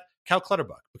also got Cal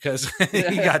Clutterbuck because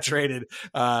he got traded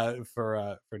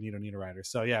for Niederreiter.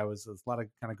 So it was a lot of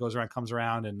kind of goes around, comes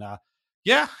around, and I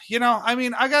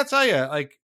gotta tell you,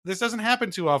 like, this doesn't happen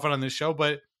too often on this show,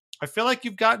 but I feel like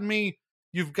you've gotten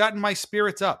my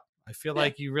spirits up. I feel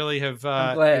like you really have.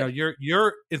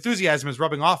 Your enthusiasm is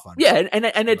rubbing off on me. Yeah,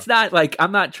 and it's not like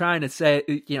I'm not trying to say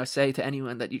to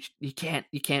anyone that you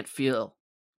can't feel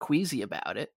queasy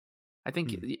about it. I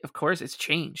think of course it's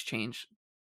change.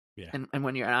 Yeah. And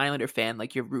when you're an Islander fan,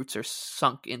 like, your roots are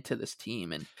sunk into this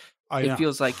team, and it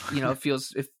feels like,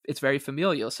 it's very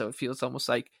familial. So it feels almost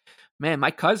like, man,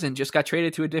 my cousin just got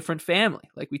traded to a different family.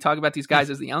 Like, we talk about these guys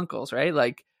as the uncles, right?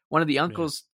 Like, one of the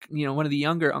uncles, one of the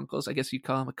younger uncles, I guess you'd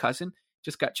call him a cousin,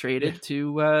 just got traded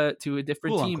to a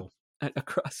different cool team uncle.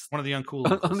 Across one of the uncool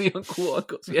uncles. The uncool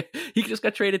uncles. Yeah, he just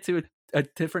got traded to a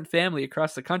different family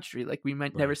across the country. Like, we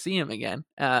might never see him again.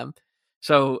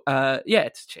 So,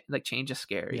 it's like change is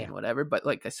scary and whatever. But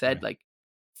like I said, like,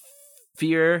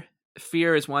 fear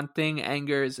is one thing,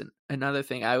 anger is another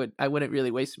thing. I wouldn't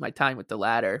really waste my time with the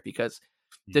latter because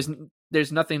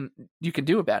there's nothing you can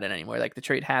do about it anymore. Like, the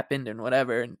trade happened and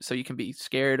whatever, and so you can be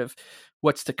scared of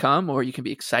what's to come, or you can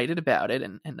be excited about it.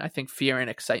 And I think fear and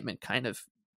excitement kind of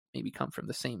maybe come from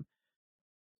the same,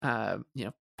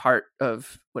 part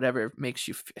of whatever makes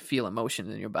you feel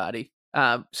emotion in your body.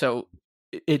 So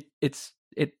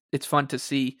it's fun to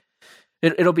see.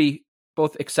 It'll be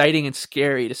both exciting and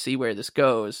scary to see where this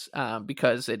goes,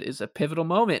 because it is a pivotal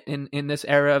moment in this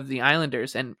era of the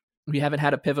Islanders, and we haven't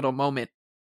had a pivotal moment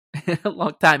in a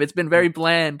long time. It's been very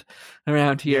bland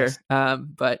around here,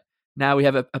 but now we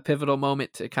have a pivotal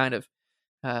moment to kind of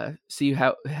see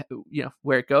how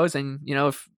where it goes, and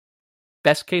if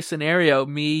best case scenario,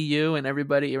 me, you, and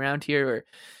everybody around here are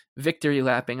victory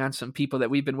lapping on some people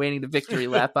that we've been waiting to victory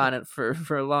lap on it for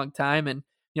a long time, and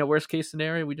worst case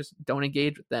scenario, we just don't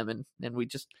engage with them, and we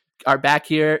just are back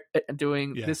here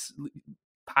doing this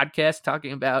podcast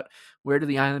talking about where do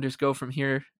the Islanders go from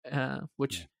here,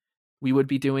 which we would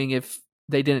be doing if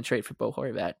they didn't trade for Bo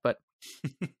Horvat. But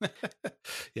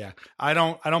yeah, I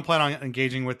don't plan on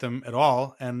engaging with them at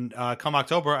all. And come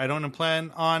October, I don't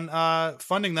plan on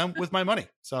funding them with my money.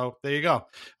 So there you go.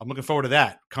 I'm looking forward to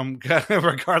that. Come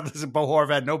regardless of Bo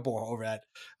Horvat, no Bo Horvat.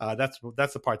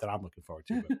 That's the part that I'm looking forward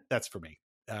to. But that's for me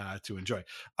to enjoy.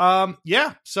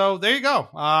 So there you go.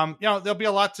 There'll be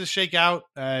a lot to shake out,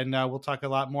 and we'll talk a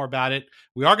lot more about it.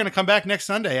 We are going to come back next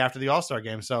Sunday after the All-Star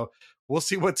game. So we'll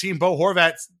see what team Bo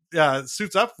Horvat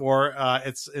suits up for.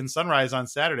 It's in Sunrise on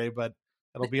Saturday, but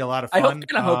it'll be a lot of fun.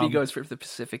 I hope he goes for the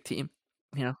Pacific team.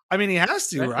 I mean, he has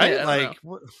to, right? Yeah,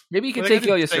 maybe he can take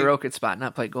Ilya Sorokin's spot,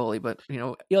 not play goalie. But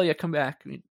Ilya, come back. I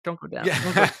mean, don't go down.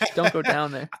 Yeah. Don't go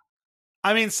down there.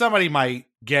 I mean, somebody might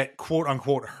get quote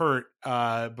unquote hurt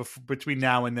between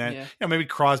now and then. Yeah. Maybe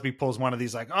Crosby pulls one of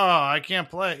these like, oh, I can't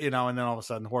play, and then all of a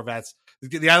sudden Horvat's.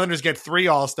 The Islanders get 3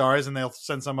 All-Stars, and they'll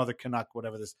send some other Canuck,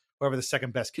 whoever the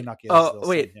second best Canuck is. Oh,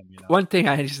 wait. Him, One thing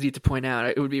I just need to point out,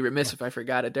 it would be remiss if I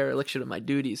forgot a dereliction of my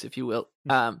duties, if you will.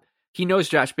 He knows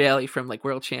Josh Bailey from like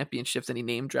World Championships, and he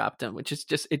name dropped him, which is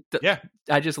just it. Yeah,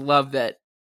 I just love that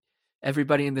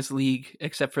everybody in this league,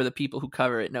 except for the people who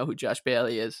cover it, know who Josh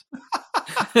Bailey is.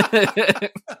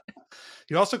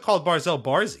 He also called Barzell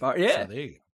Barzy. Yeah, so there you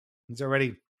go.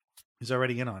 He's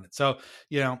already in on it. So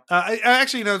I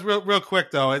actually real quick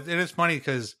though, it is funny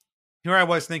because here I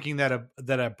was thinking that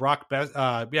a Brock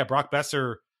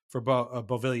Besser for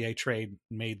Beauvillier trade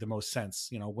made the most sense.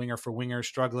 Winger for winger,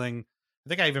 struggling. I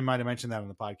think I even might have mentioned that on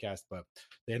the podcast, but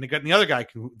they ended up getting the other guy,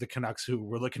 the Canucks, who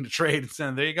were looking to trade.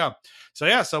 And there you go.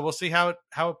 So so we'll see how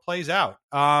it plays out.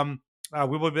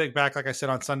 We will be back, like I said,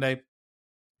 on Sunday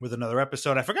with another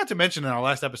episode. I forgot to mention in our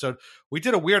last episode, we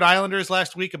did a Weird Islanders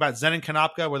last week about Zenon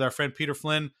Konopka with our friend Peter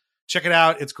Flynn. Check it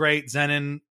out. It's great.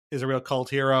 Zenon is a real cult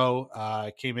hero.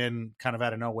 Came in kind of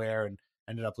out of nowhere and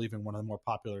ended up leaving one of the more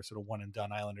popular sort of one and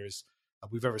done Islanders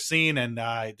we've ever seen. And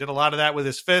did a lot of that with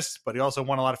his fists, but he also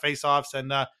won a lot of face-offs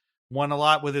and won a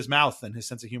lot with his mouth and his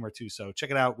sense of humor too. So check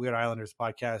it out. Weird Islanders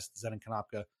podcast, Zenon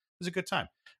Konopka. It was a good time.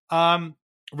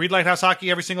 Read Lighthouse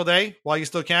Hockey every single day while you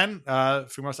still can. For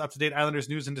your most up-to-date Islanders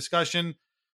news and discussion,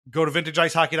 go to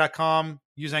vintageicehockey.com.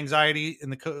 Use anxiety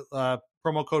in the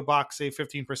promo code box. Save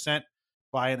 15%.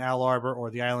 Buy an Al Arbor or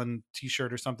the Island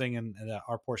t-shirt or something, and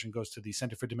our portion goes to the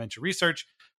Center for Dementia Research.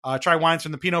 Try wines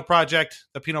from the Pinot Project,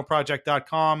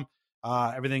 thepinotproject.com.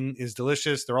 Everything is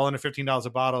delicious. They're all under $15 a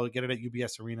bottle. Get it at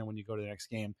UBS Arena when you go to the next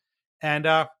game. And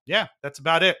that's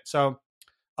about it. So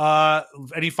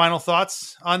any final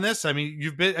thoughts on this? I mean,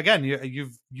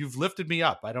 you've lifted me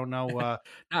up. I don't know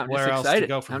where else to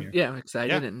go from here. Yeah, I'm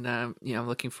excited, and I'm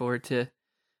looking forward to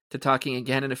talking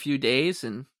again in a few days,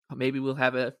 and maybe we'll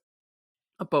have a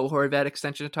Bo Horvat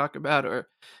extension to talk about, or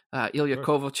Ilya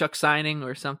Kovalchuk signing,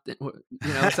 or something,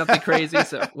 something crazy.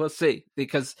 So we'll see,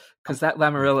 because that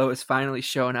Lamoriello is finally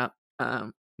showing up.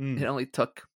 It only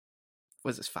took,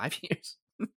 was this 5 years?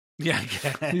 Yeah,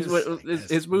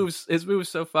 his moves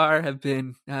so far have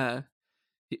been, have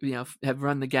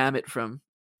run the gamut from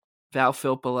Val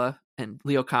Filppula and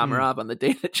Leo Komarov on the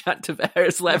day that John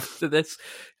Tavares left to this,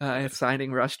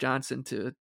 signing Russ Johnson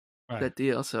to that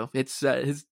deal. So it's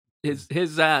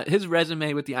his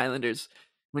resume with the Islanders.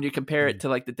 When you compare it to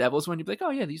like the Devils one, you'd be like, oh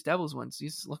yeah, these Devils ones,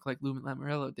 these look like Lou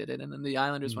Lamoriello did it. And then the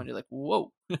Islanders one, you're like,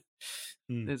 whoa,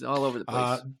 it's all over the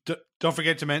place. Don't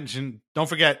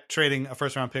forget trading a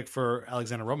first round pick for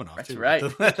Alexander Romanov. That's too. right.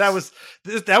 that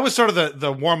was sort of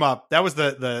the warm up. That was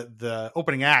the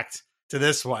opening act to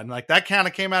this one. Like that kind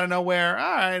of came out of nowhere.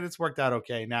 All right, it's worked out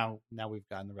okay. Now we've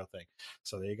gotten the real thing.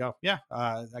 So there you go. Yeah,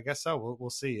 I guess so. We'll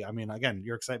see. I mean, again,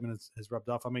 your excitement has rubbed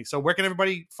off on me. So where can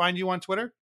everybody find you on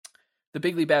Twitter? The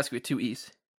Big Lebowski with 2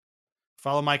 E's.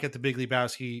 Follow Mike at the Big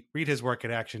Lebowski. Read his work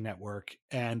at Action Network.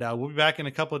 And we'll be back in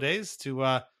a couple of days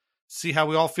to see how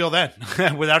we all feel then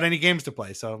without any games to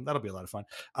play. So that'll be a lot of fun.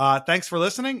 Thanks for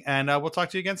listening, and we'll talk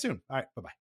to you again soon. All right,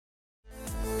 bye-bye.